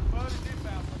 Bird is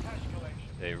inbound for cash collection.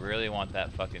 They really want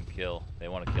that fucking kill. They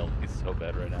want to kill me so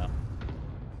bad right now.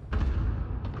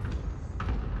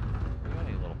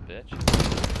 You little bitch.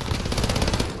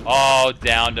 Oh,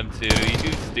 downed him too.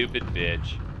 You stupid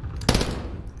bitch.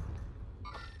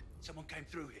 Someone came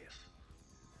through here.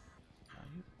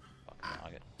 Fucking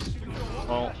nugget.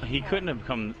 Well, he couldn't have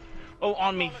come. Oh,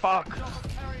 on me, fuck.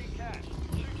 Carrying cash.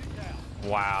 Shoot it down.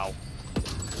 Wow.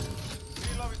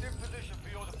 Helo is in position for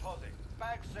your deposit.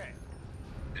 Bag set.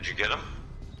 Did you get him?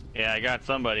 Yeah, I got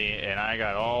somebody, and I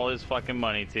got all his fucking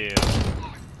money too.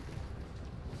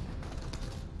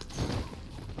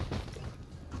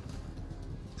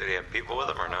 Did he have people with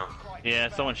him or no? Yeah,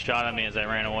 someone shot at me as I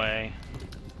ran away.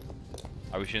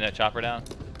 Are we shooting that chopper down?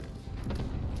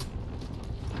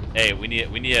 Hey, we need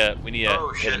Oh,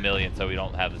 hit shit. 1 million so we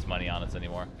don't have this money on us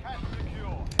anymore. Cash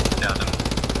secure. Down him.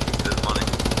 This money.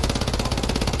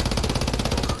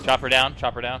 Chopper down,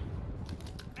 chopper down.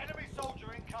 Enemy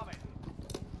soldier incoming.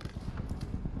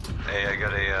 Hey, I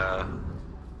got a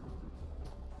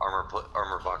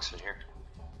armor box in here.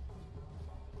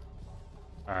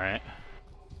 All right.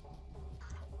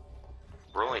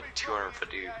 We're only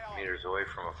 250 meters away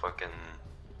from a fucking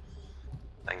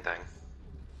thing.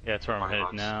 Yeah, that's where I'm Money headed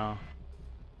box. now.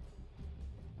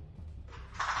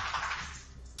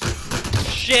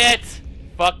 Shit!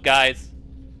 Fuck, guys.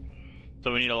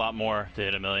 So we need a lot more to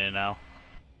hit 1 million now.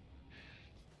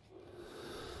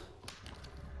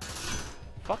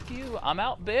 Fuck you. I'm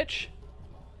out, bitch.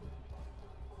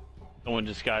 Someone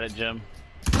just got it, Jim.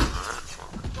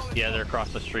 Yeah, they're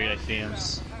across the street. I see him.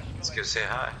 Let's go say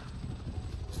hi.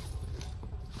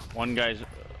 One guy's.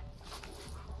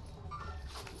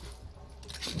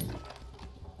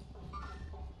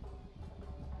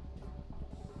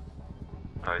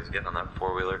 Oh, he's getting on that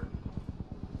four-wheeler.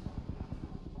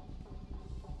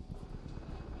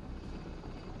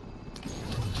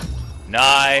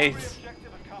 Nice.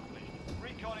 Objective accomplished.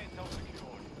 Recon intel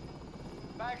secured.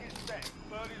 Bag is set.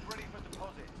 Bird is ready for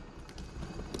deposit.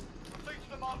 Proceed to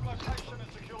the marked location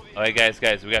and secure the. Alright,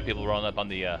 guys, we got people rolling up on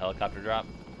the helicopter drop.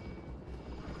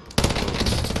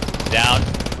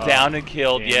 Down and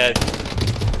killed, damn yes.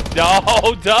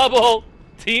 No, double!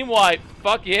 Team wipe,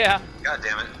 fuck yeah. God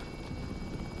damn it.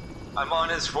 I'm on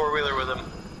his four-wheeler with him.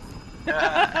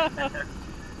 I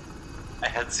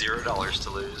had $0 to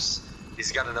lose.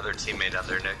 He's got another teammate out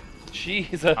there, Nick.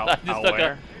 Jeez,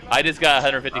 where? I just got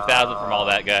 150,000 from all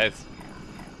that, guys.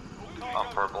 I'm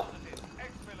purple.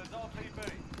 Exfil as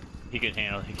RTB. He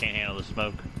can't handle the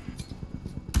smoke.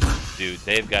 Dude,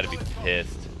 they've got to be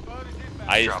pissed. Bird is inbound.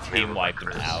 I Drop just me team with wiped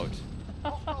my them Chris. out.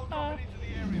 Hostile dropping into the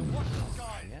area. Watch the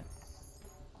skies. Yeah.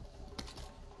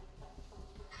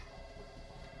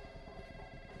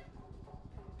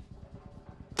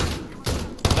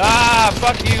 Ah,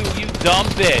 Fuck you, you dumb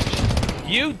bitch.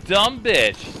 You dumb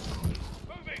bitch.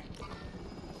 Moving.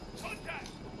 Contact.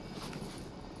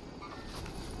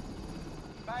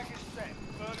 Bag is set.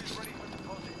 Bird is ready for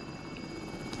deposit.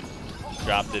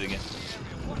 Dropped it again.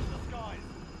 Watch the skies.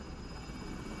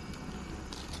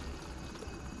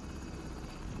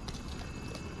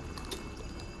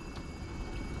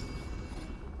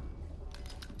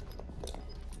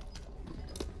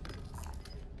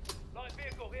 Light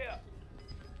vehicle here.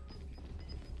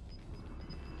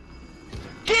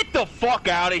 Get the fuck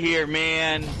out of here,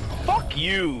 man. Fuck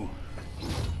you.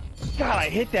 God, I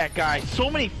hit that guy so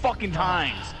many fucking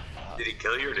times. Did he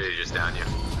kill you or did he just down you?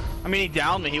 I mean, he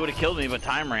downed me. He would have killed me, but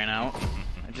time ran out.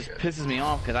 It just pisses me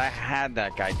off because I had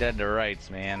that guy dead to rights,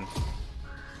 man.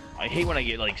 I hate when I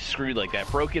get like screwed like that.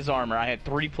 Broke his armor. I had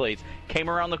 3 plates. Came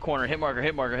around the corner, hit marker,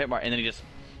 hit marker, hit marker, and then he just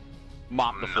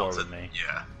mopped the floor with me.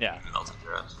 Yeah. Yeah. Melted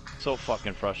your ass. So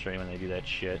fucking frustrating when they do that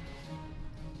shit.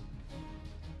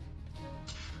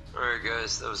 Alright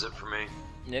guys, that was it for me.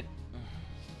 Nick.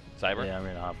 Cyber? Yeah, I'm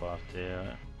gonna hop off too.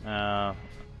 I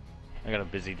got a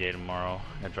busy day tomorrow.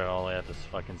 I gotta drive all the way out to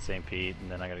fucking St. Pete,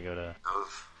 and then I gotta go to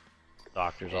Oof.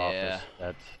 doctor's Yeah. office.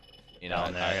 That's You know,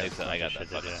 down there. I got got that shit to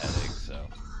fucking do. headache, so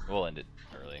we'll end it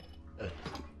early.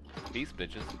 Peace,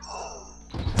 bitches.